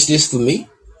publish this for me.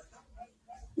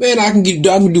 Man, I can do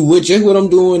just what I'm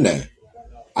doing now.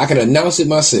 I can announce it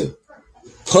myself.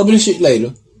 Publish it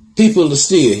later. People will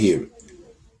still hear it.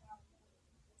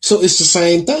 So it's the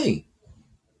same thing.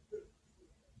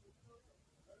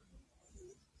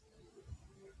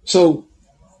 So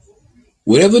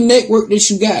whatever network that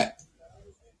you got,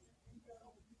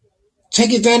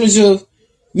 take advantage of,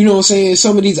 you know what I'm saying,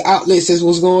 some of these outlets. That's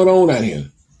what's going on out here.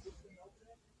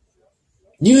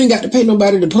 You ain't got to pay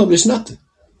nobody to publish nothing.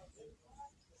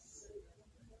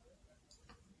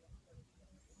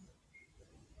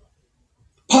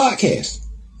 Podcast.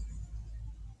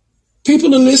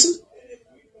 People to listen.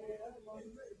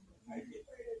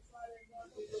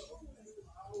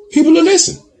 People to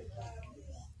listen.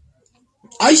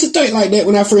 I used to think like that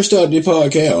when I first started the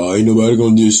podcast. Oh, ain't nobody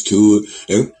gonna listen to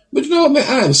it. But you know what, man?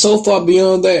 I am so far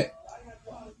beyond that.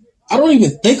 I don't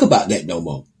even think about that no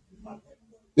more.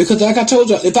 Because like I told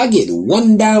you, if I get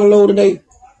one download a day,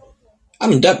 I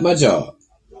done ducked my job.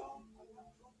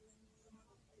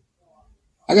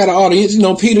 I got an audience, you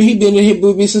know, Peter, he been in here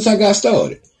with me since I got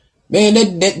started. Man,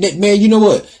 that man, you know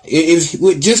what? If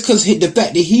just because the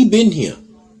fact that he been here,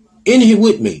 in here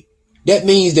with me, that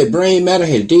means that Brain Matter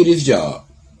has did his job.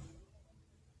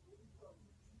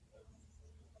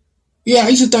 Yeah, I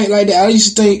used to think like that. I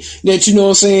used to think that, you know what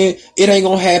I'm saying, it ain't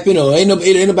gonna happen or ain't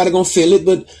nobody gonna feel it,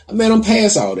 but man, I'm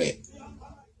past all that.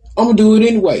 I'm gonna do it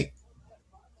anyway.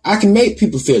 I can make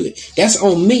people feel it. That's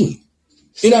on me.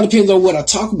 It all depends on what I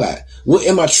talk about.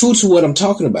 Am I true to what I'm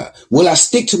talking about? Will I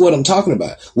stick to what I'm talking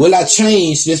about? Will I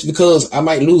change just because I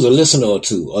might lose a listener or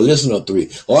two, or a listener or three?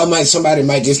 Or somebody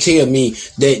might just tell me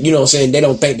that, you know what I'm saying, they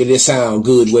don't think that it sound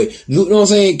good. You know what I'm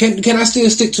saying? Can I still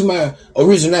stick to my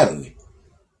originality?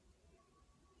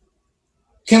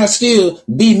 Can I still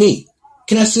be me?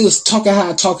 Can I still talk how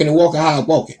I'm talking and walk how I'm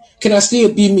walking? Can I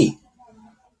still be me?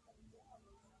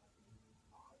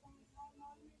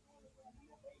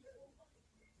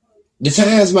 The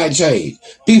times might change.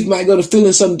 People might go to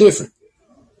feeling something different.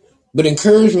 But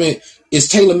encouragement is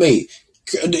tailor-made.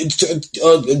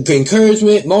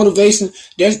 Encouragement, motivation,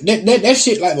 that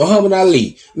shit like Muhammad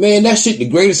Ali. Man, that shit the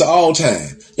greatest of all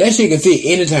time. That shit can fit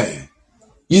anytime.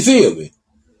 You feel me?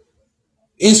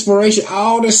 Inspiration,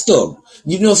 all that stuff.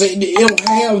 You know what I'm saying? It don't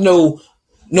have no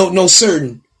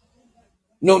certain,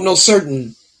 you know what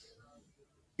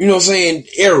I'm saying,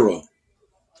 era.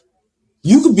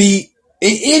 You could be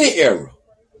in any era.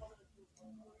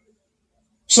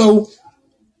 So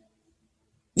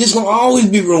there's gonna always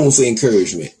be room for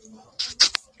encouragement.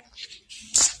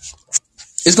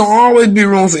 It's gonna always be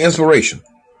room for inspiration.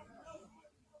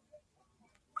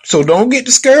 So don't get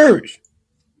discouraged.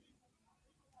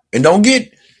 And don't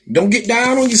get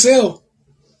down on yourself.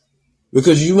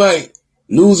 Because you might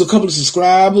lose a couple of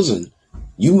subscribers and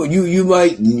you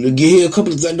might get a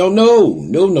couple of things.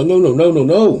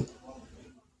 No.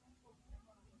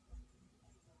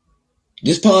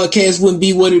 This podcast wouldn't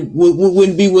be what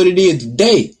it is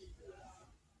today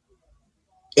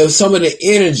if some of the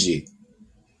energy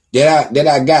that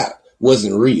I got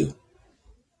wasn't real.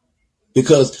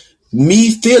 Because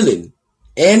me feeling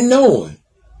and knowing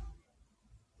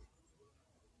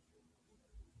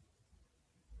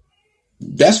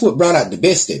that's what brought out the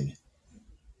best in me.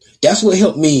 That's what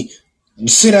helped me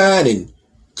sit down and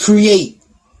create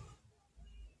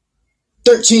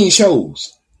 13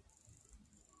 shows.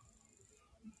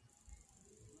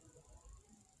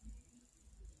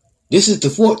 This is the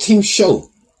 14th show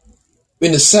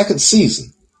in the second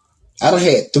season. I done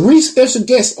had 3 special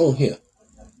guests on here.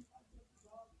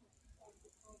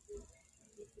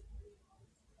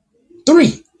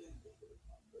 Three.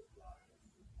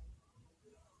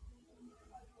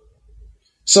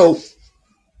 So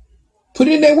put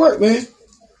in that work, man.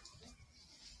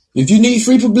 If you need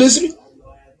free publicity,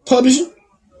 publishing,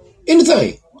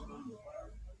 anything.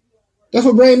 That's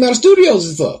what Brain Matter Studios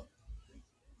is for.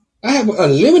 I have an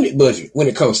unlimited budget when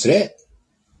it comes to that.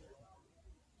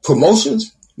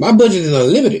 Promotions, my budget is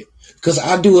unlimited because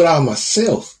I do it all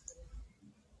myself.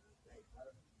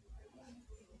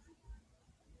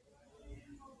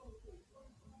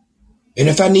 And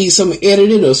if I need something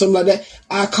edited or something like that,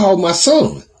 I call my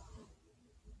son.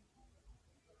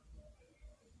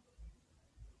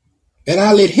 And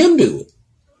I let him do it.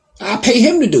 I pay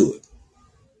him to do it.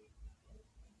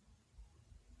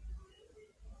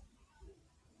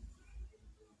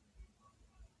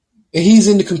 And he's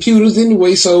in the computers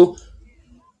anyway, so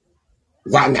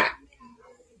why not?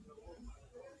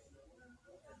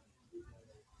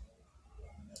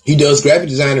 He does graphic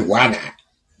design, why not?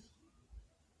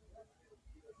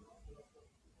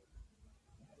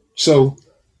 So,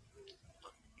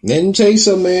 let me tell you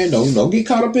something, man. Don't get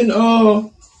caught up in the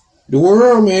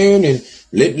world, man, and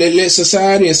let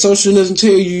society and socialism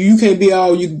tell you can't be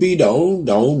all you can be.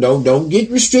 Don't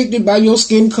get restricted by your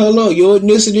skin color or your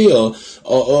ethnicity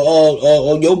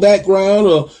or your background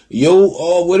or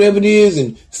your whatever it is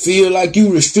and feel like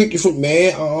you restricted from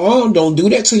man. Don't do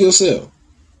that to yourself.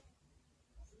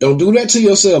 Don't do that to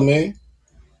yourself, man.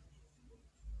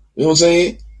 You know what I'm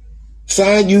saying?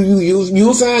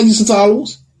 You'll find you some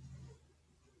followers.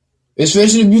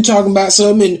 Especially if you're talking about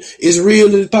something and it's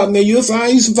real in the pop, man, you'll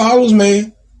find you some followers,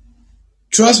 man.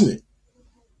 Trust me.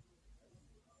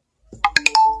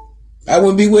 I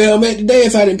wouldn't be where I'm at today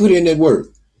if I didn't put in that work.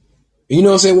 And you know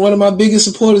what I'm saying? One of my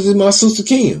biggest supporters is my sister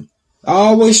Kim. I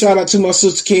always shout out to my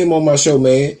sister Kim on my show,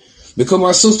 man. Because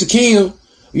my sister Kim,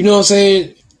 you know what I'm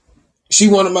saying? She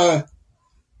one of my, you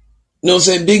know what I'm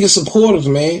saying, biggest supporters,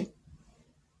 man.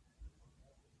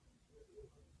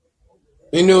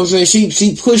 You know what I'm saying?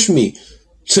 She pushed me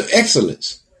to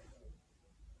excellence.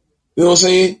 You know what I'm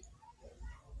saying?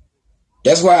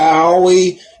 That's why I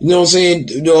always, you know what I'm saying?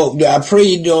 I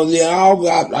pray,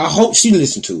 I hope she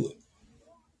listened to it.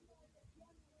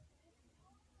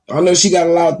 I know she got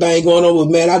a lot of things going on, but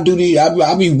man, I be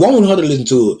wanting her to listen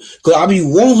to it. Because I be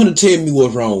wanting her to tell me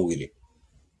what's wrong with it.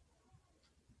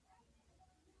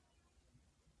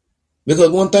 Because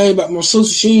one thing about my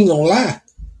sister, she ain't gonna lie.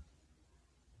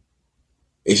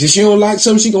 If she don't like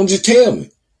something, she gonna just tell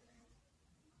me.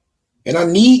 And I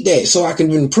need that so I can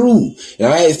improve.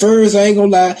 And at first, I ain't gonna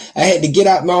lie, I had to get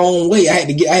out my own way. I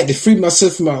had to free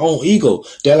myself from my own ego.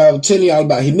 That I was telling y'all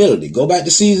about humility. Go back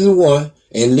to season 1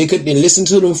 and listen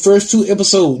to them first 2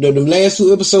 episodes, them last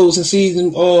 2 episodes in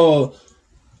season 1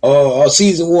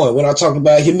 when I talked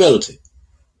about humility.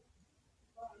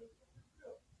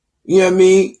 You know what I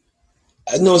mean?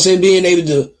 You know what I'm saying? Being able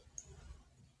to,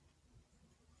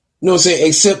 you know what I'm saying,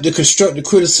 accept the constructive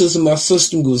criticism my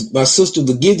sister was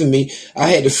giving me. I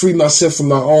had to free myself from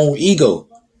my own ego.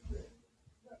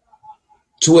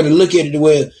 To where to look at it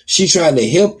where she's trying to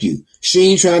help you.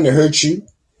 She ain't trying to hurt you.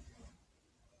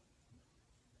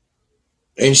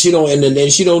 And she don't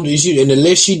unless she don't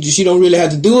really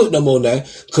have to do it no more now.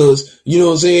 Cause you know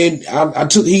what I'm saying, I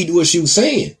took heed to what she was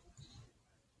saying.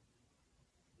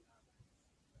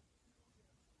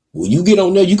 When you get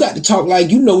on there, you got to talk like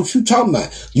you know what you talking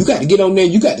about. You got to get on there.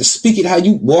 You got to speak it how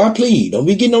you, boy, please. Don't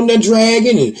be getting on there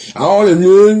dragging and all the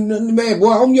man,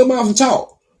 boy, open your mouth and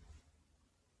talk.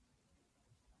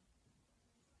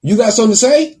 You got something to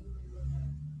say?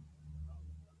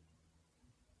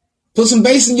 Put some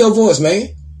bass in your voice, man.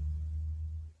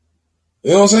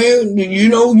 You know what I'm saying? You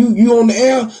know, you on the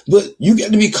air, but you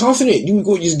got to be confident. You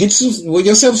go just get with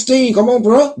your self-esteem. Come on,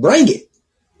 bro. Bring it.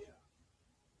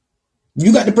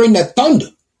 You got to bring that thunder.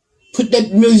 Put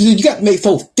that music, you got to make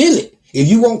folks feel it. If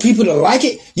you want people to like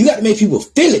it, you got to make people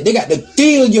feel it. They got to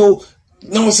feel your, you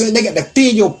know what I'm saying? They got to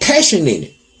feel your passion in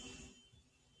it.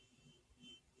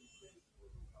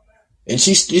 And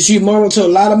she monitored a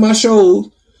lot of my shows,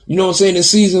 you know what I'm saying, in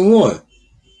season 1.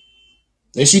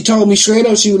 And she told me straight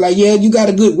up, she was like, yeah, you got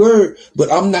a good word, but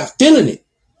I'm not feeling it.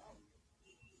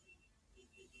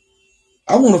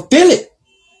 I want to feel it.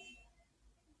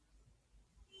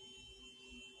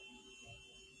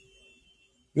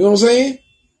 You know what I'm saying?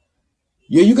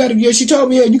 Yeah, she told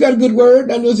me, yeah, you got a good word.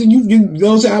 I know, you know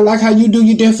what I'm saying? I like how you do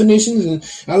your definitions, and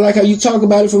I like how you talk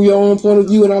about it from your own point of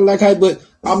view, and I like how, but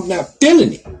I'm not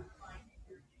feeling it.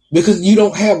 Because you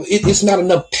don't have, it's not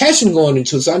enough passion going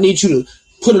into it. So I need you to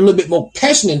put a little bit more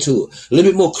passion into it, a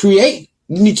little bit more create.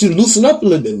 You need to loosen up a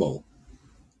little bit more.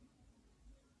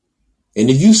 And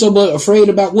if you so much afraid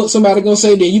about what somebody gonna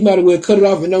say, then you might as well cut it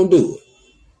off and don't do it.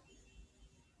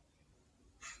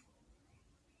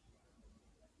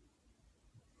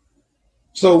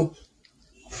 So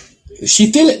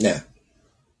she feel it now.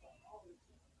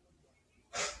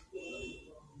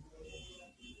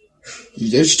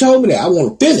 She told me that. I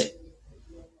want to feel it.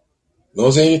 You know what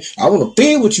I'm saying? I want to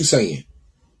feel what you're saying.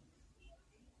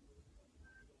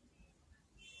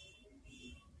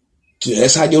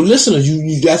 That's how your listeners,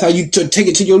 that's how you take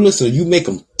it to your listeners. You make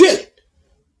them feel it.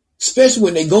 Especially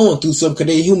when they're going through something,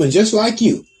 because they're human just like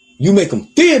you. You make them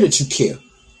feel that you care.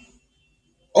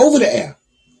 Over the air.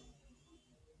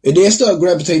 And they'll start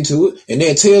gravitating to it. And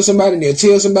they'll tell somebody, and they'll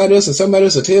tell somebody else, and somebody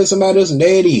else will tell somebody else, and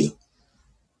there it is.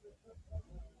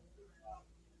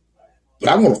 But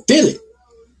I want to feel it.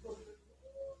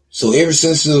 So ever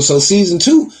since season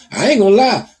 2, I ain't gonna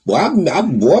lie.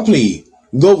 Boy, please.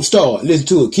 Go start. Listen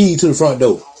to it. Key to the front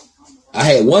door. I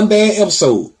had one bad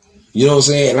episode. You know what I'm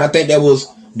saying? And I think that was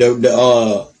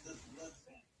the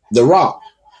Rock.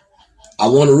 I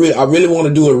really want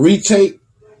to do a retake.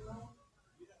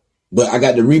 But I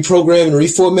got to reprogram and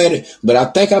reformat it. But I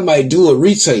think I might do a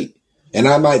retake. And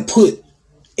I might put,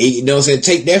 you know what I'm saying,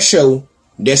 take that show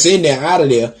that's in there out of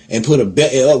there and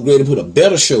upgrade and put a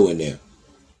better show in there.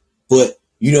 But,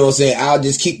 you know what I'm saying, I'll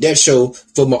just keep that show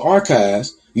for my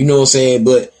archives. You know what I'm saying?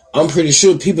 But I'm pretty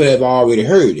sure people have already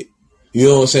heard it. You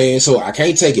know what I'm saying? So I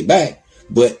can't take it back.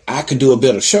 But I could do a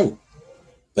better show.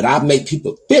 But I make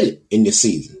people feel it in this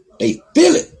season. They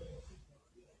feel it.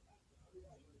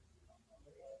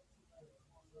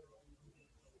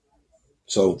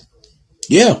 So,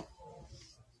 yeah.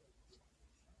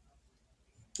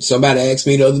 Somebody asked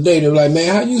me the other day, they were like,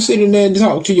 man, how you sitting there and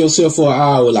talk to yourself for an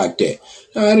hour like that?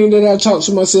 I didn't let I talk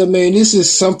to myself, man. This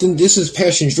is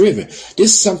passion driven. This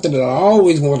is something that I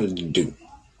always wanted to do.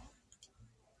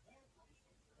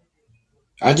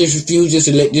 I just refuse just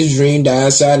to let this dream die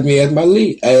inside of me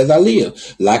as I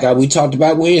live. Like we talked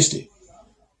about Wednesday.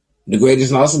 The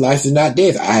greatest loss of life is not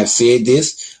death. I have said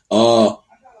this,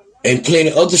 and plenty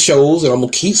of other shows, and I'm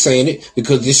going to keep saying it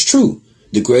because it's true.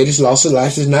 The greatest loss of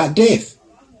life is not death.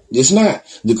 It's not.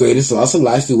 The greatest loss of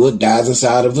life is what dies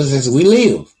inside of us as we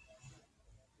live.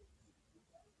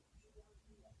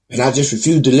 And I just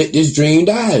refuse to let this dream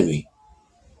die in me.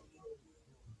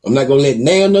 I'm not going to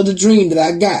let another dream that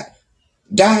I got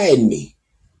die in me.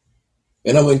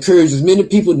 And I'm going to encourage as many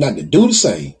people not to do the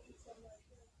same.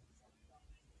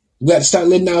 We got to start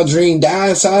letting our dream die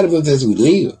inside of us as we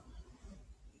live.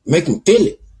 Make them feel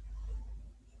it.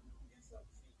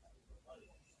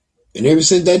 And ever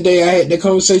since that day I had that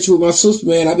conversation with my sister,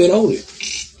 man, I've been on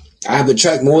it. I have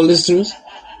attracted more listeners.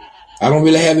 I don't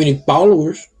really have any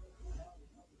followers.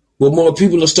 But more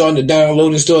people are starting to download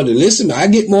and starting to listen. I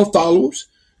get more followers.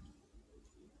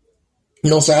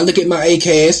 You know what I'm saying? I look at my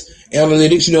ACAST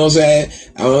analytics, you know what I'm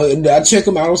saying? I check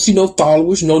them. I don't see no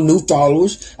followers, no new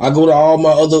followers. I go to all my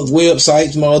other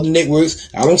websites, my other networks.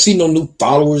 I don't see no new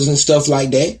followers and stuff like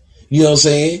that. You know what I'm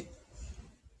saying?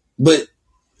 But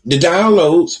the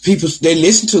downloads, people, they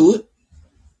listen to it.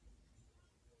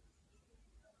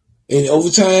 And over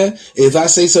time, if I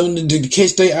say something to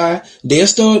catch their eye, they'll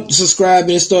start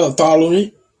subscribing and start following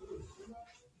it.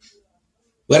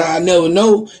 But I never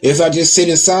know if I just sit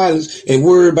in silence and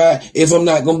worry about if I'm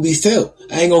not going to be felt.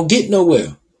 I ain't going to get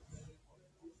nowhere.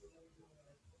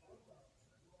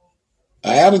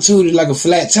 An attitude is like a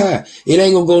flat tire. It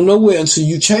ain't gonna go nowhere until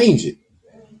you change it.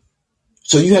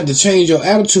 So you have to change your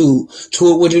attitude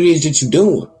toward what it is that you're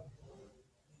doing.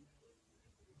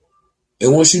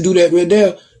 And once you do that right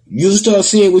there, you'll start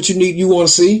seeing what you want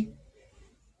to see.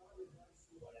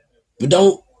 But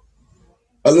don't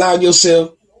allow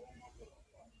yourself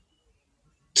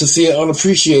to feel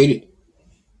unappreciated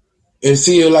and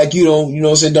feel like you don't,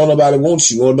 don't nobody want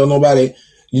you, or don't nobody,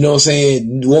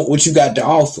 want what you got to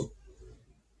offer.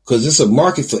 Because it's a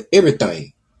market for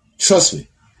everything. Trust me.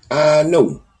 I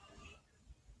know.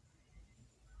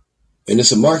 And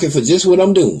it's a market for just what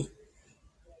I'm doing.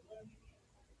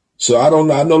 So I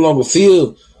no longer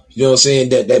feel,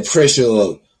 that pressure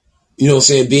of,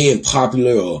 being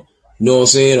popular, or,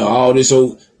 or all this.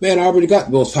 So, man, I already got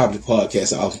the most popular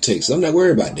podcast in Austin, Texas. I'm not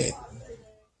worried about that.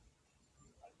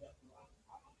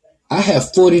 I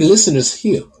have 40 listeners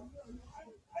here.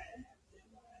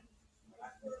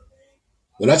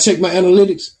 When I check my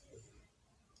analytics,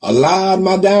 a lot of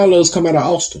my downloads come out of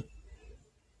Austin.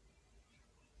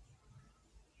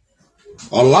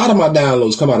 A lot of my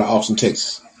downloads come out of Austin,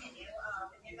 Texas.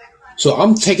 So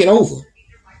I'm taking over.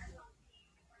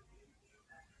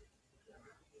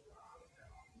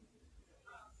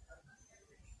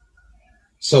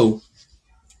 So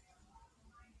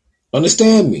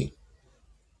understand me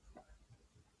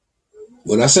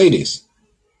when I say this.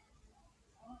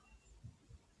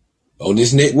 On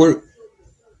this networking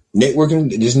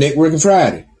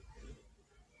Friday,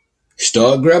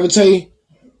 start gravitating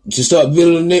to start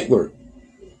building a network.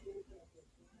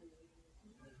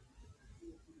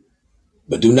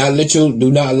 But do not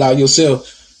allow yourself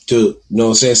to,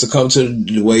 succumb to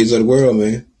the ways of the world,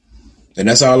 man. And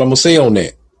that's all I'm gonna say on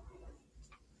that.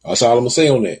 That's all I'm gonna say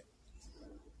on that.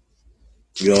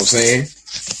 You know what I'm saying?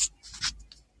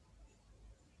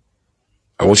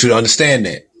 I want you to understand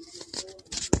that.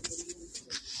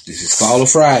 This is Follow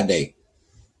Friday.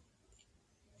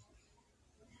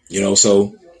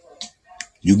 So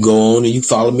you can go on and you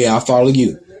follow me, I'll follow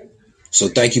you. So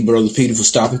thank you, Brother Peter, for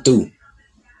stopping through.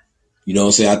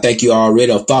 I thank you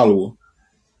already, a follower.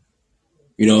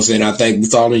 I think we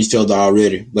follow each other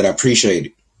already, but I appreciate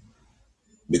it.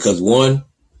 Because 1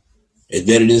 is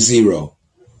better than 0.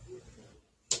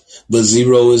 But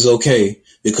 0 is okay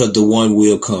because the 1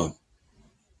 will come.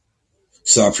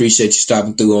 So I appreciate you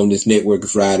stopping through on this Networking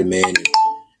Friday, man. And,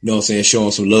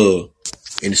 showing some love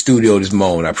in the studio this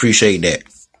morning. I appreciate that.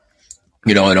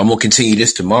 And I'm going to continue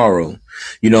this tomorrow.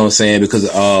 Because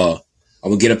I'm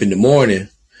going to get up in the morning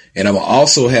and I'm going to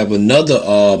also have another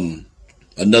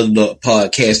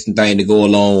podcasting thing to go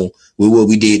along with what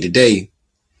we did today.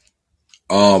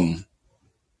 And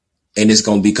it's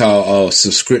going to be called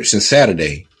Subscription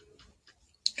Saturday.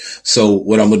 So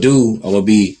what I'm going to do, I'm going to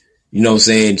be,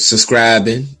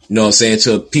 subscribing,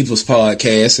 to people's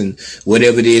podcasts and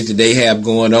whatever it is that they have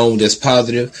going on that's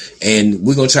positive. And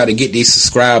we're going to try to get these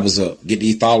subscribers up, get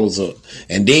these followers up.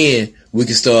 And then we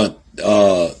can start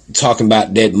talking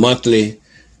about that monthly,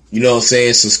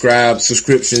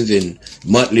 subscriptions and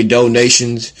monthly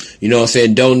donations,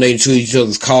 donating to each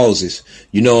other's causes,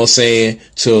 for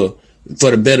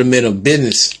the betterment of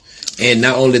business. And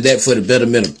not only that, for the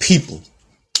betterment of people.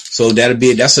 So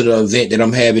that's an event that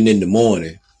I'm having in the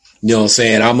morning. I'm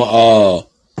gonna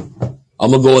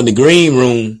go in the green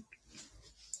room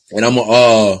and I'm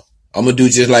gonna do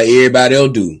just like everybody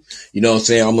else do. I'm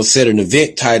gonna set an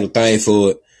event title thing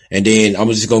for it. And then I'm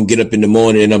just going to get up in the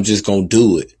morning and I'm just going to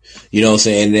do it.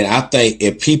 And then I think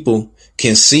if people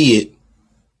can see it,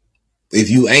 if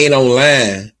you ain't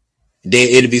online, then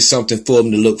it'll be something for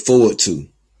them to look forward to.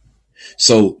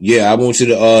 So yeah, I want you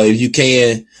to, if you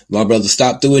can, my brother,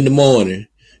 stop through in the morning.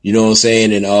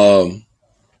 And,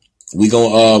 we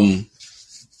gonna,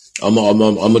 I'm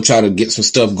gonna try to get some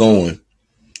stuff going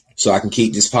so I can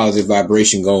keep this positive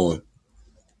vibration going.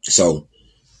 So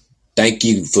thank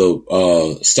you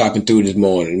for stopping through this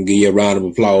morning and give you a round of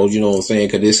applause,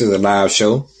 because this is a live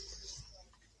show.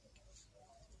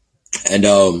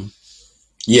 And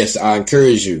yes, I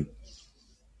encourage you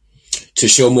to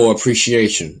show more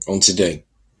appreciation on today.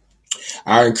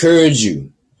 I encourage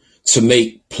you to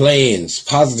make plans,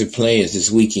 positive plans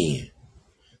this weekend.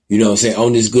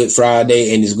 On this Good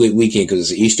Friday and this good weekend, because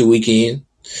it's Easter weekend.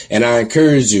 And I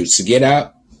encourage you to get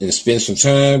out and spend some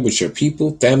time with your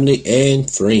people, family, and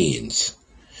friends.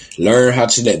 Learn how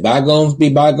to let bygones be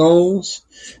bygones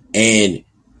and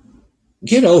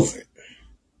get over it.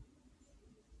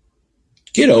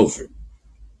 Get over it.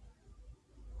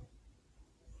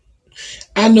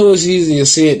 I know it's easier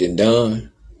said than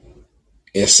done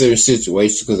in certain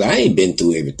situations because I ain't been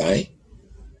through everything.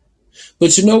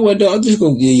 But you know what, though? I'm just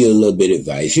going to give you a little bit of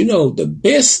advice. You know, the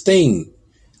best thing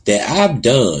that I've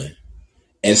done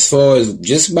as far as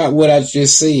just about what I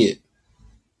just said,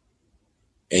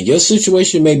 and your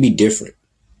situation may be different,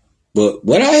 but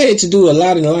what I had to do a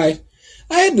lot in life,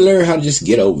 I had to learn how to just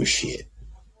get over shit.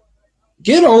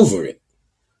 Get over it.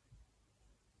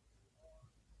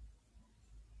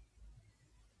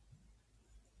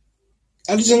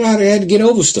 I just learned how to have to get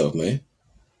over stuff, man.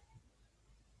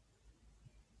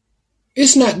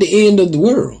 It's not the end of the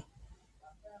world.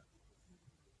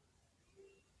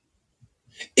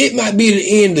 It might be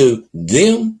the end of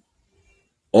them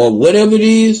or whatever it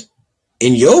is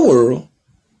in your world,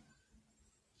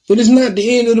 but it's not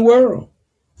the end of the world.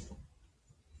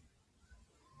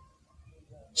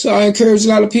 So I encourage a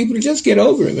lot of people to just get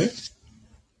over it, man.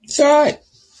 It's all right.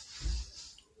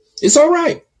 It's all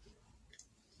right.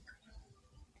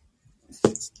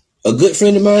 A good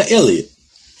friend of mine, Elliot,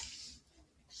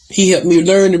 he helped me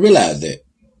learn to realize that.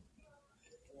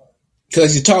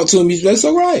 Because you talk to him, he's like, it's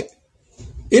all right.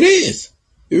 It is.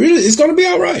 It's going to be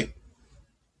all right.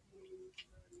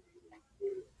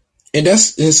 And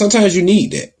sometimes you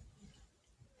need that.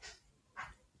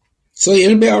 So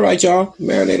it'll be all right, y'all.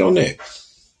 Marinate on that.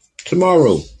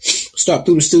 Tomorrow, stop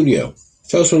through the studio.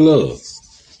 Show some love.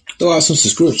 Throw out some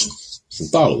subscriptions, some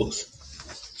followers.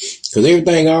 Because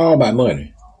everything all about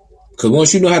money. Because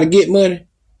once you know how to get money,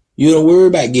 you don't worry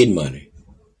about getting money.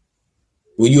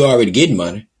 When you already getting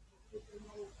money.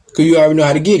 Because you already know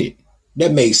how to get it.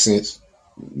 That makes sense.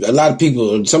 A lot of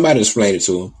people, somebody explained it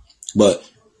to them. But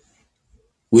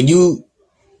when you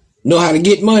know how to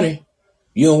get money,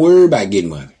 you don't worry about getting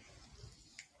money.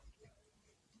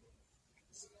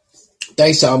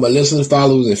 Thanks to all my listeners,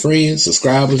 followers, and friends,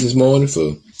 subscribers this morning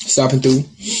for stopping through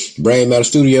Brain Matter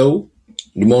Studio,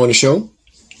 the morning show,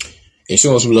 and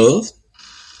showing some love.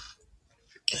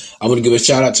 I want to give a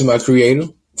shout out to my creator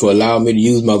for allowing me to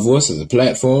use my voice as a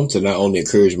platform to not only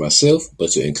encourage myself, but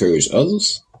to encourage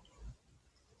others.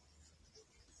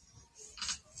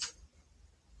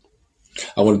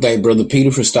 I want to thank Brother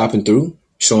Peter for stopping through,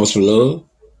 showing some love.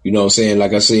 You know what I'm saying?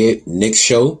 Like I said, next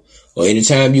show, or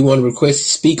anytime you want to request to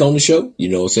speak on the show, you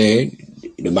know what I'm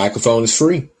saying? The microphone is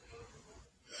free.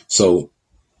 So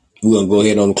we're going to go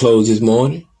ahead and close this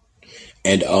morning.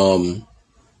 And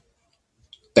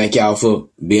thank y'all for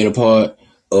being a part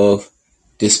of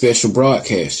this special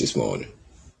broadcast this morning.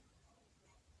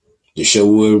 The show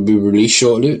will be released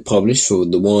shortly, published for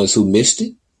the ones who missed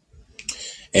it.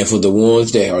 And for the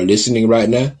ones that are listening right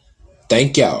now,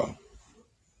 thank y'all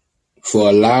for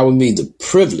allowing me the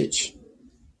privilege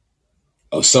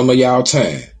of some of y'all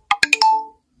time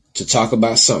to talk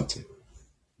about something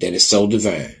that is so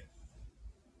divine.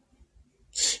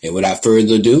 And without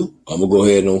further ado, I'm going to go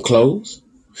ahead and close.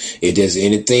 If there's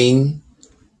anything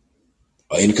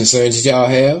or any concerns that y'all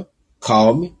have,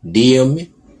 call me, DM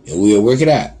me, and we'll work it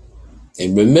out.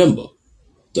 And remember,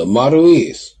 the motto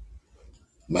is,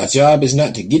 my job is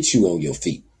not to get you on your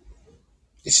feet.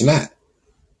 It's not.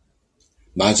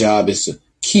 My job is to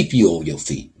keep you on your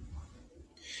feet.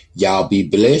 Y'all be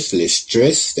blessed, less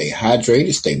stressed, stay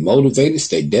hydrated, stay motivated,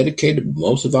 stay dedicated, but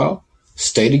most of all,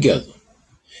 stay together.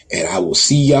 And I will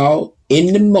see y'all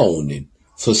in the morning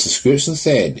for Subscription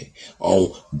Saturday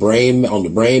on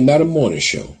the Brain Matter Morning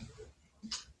Show.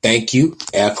 Thank you,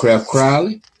 Aircraft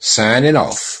Crowley, signing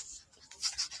off.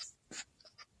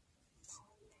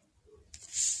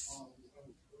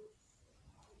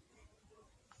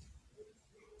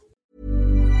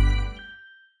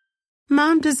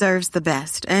 Mom deserves the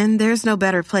best, and there's no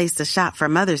better place to shop for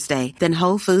Mother's Day than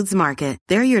Whole Foods Market.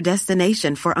 They're your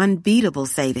destination for unbeatable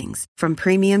savings, from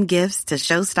premium gifts to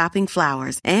show-stopping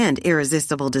flowers and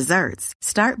irresistible desserts.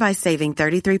 Start by saving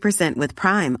 33% with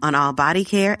Prime on all body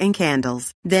care and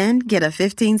candles. Then get a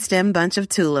 15-stem bunch of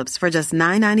tulips for just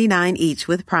 $9.99 each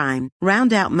with Prime.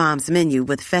 Round out Mom's menu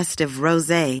with festive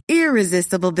rosé,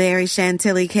 irresistible berry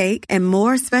chantilly cake, and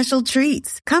more special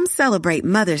treats. Come celebrate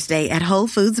Mother's Day at Whole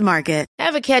Foods Market.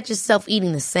 Ever catch yourself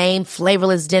eating the same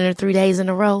flavorless dinner 3 days in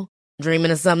a row?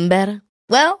 Dreaming of something better?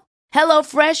 Well,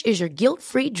 HelloFresh is your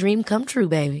guilt-free dream come true,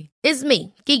 baby. It's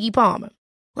me, Keke Palmer.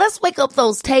 Let's wake up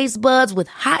those taste buds with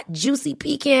hot, juicy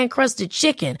pecan-crusted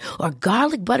chicken or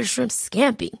garlic butter shrimp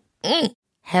scampi.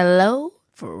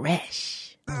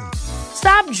 HelloFresh.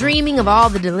 Stop dreaming of all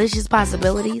the delicious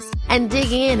possibilities and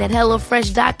dig in at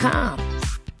HelloFresh.com.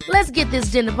 Let's get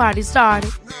this dinner party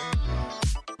started.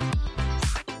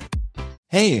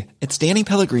 Hey, it's Danny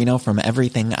Pellegrino from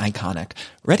Everything Iconic.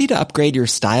 Ready to upgrade your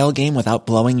style game without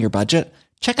blowing your budget?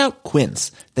 Check out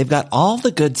Quince. They've got all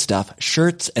the good stuff,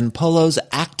 shirts and polos,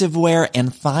 activewear,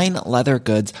 and fine leather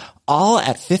goods, all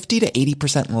at 50 to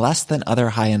 80% less than other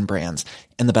high-end brands.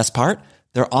 And the best part?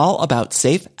 They're all about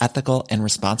safe, ethical, and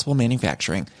responsible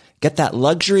manufacturing. Get that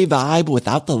luxury vibe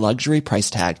without the luxury price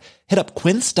tag. Hit up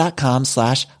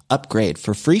quince.com/upgrade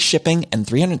for free shipping and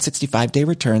 365-day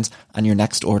returns on your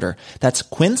next order. That's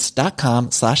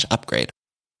quince.com/upgrade.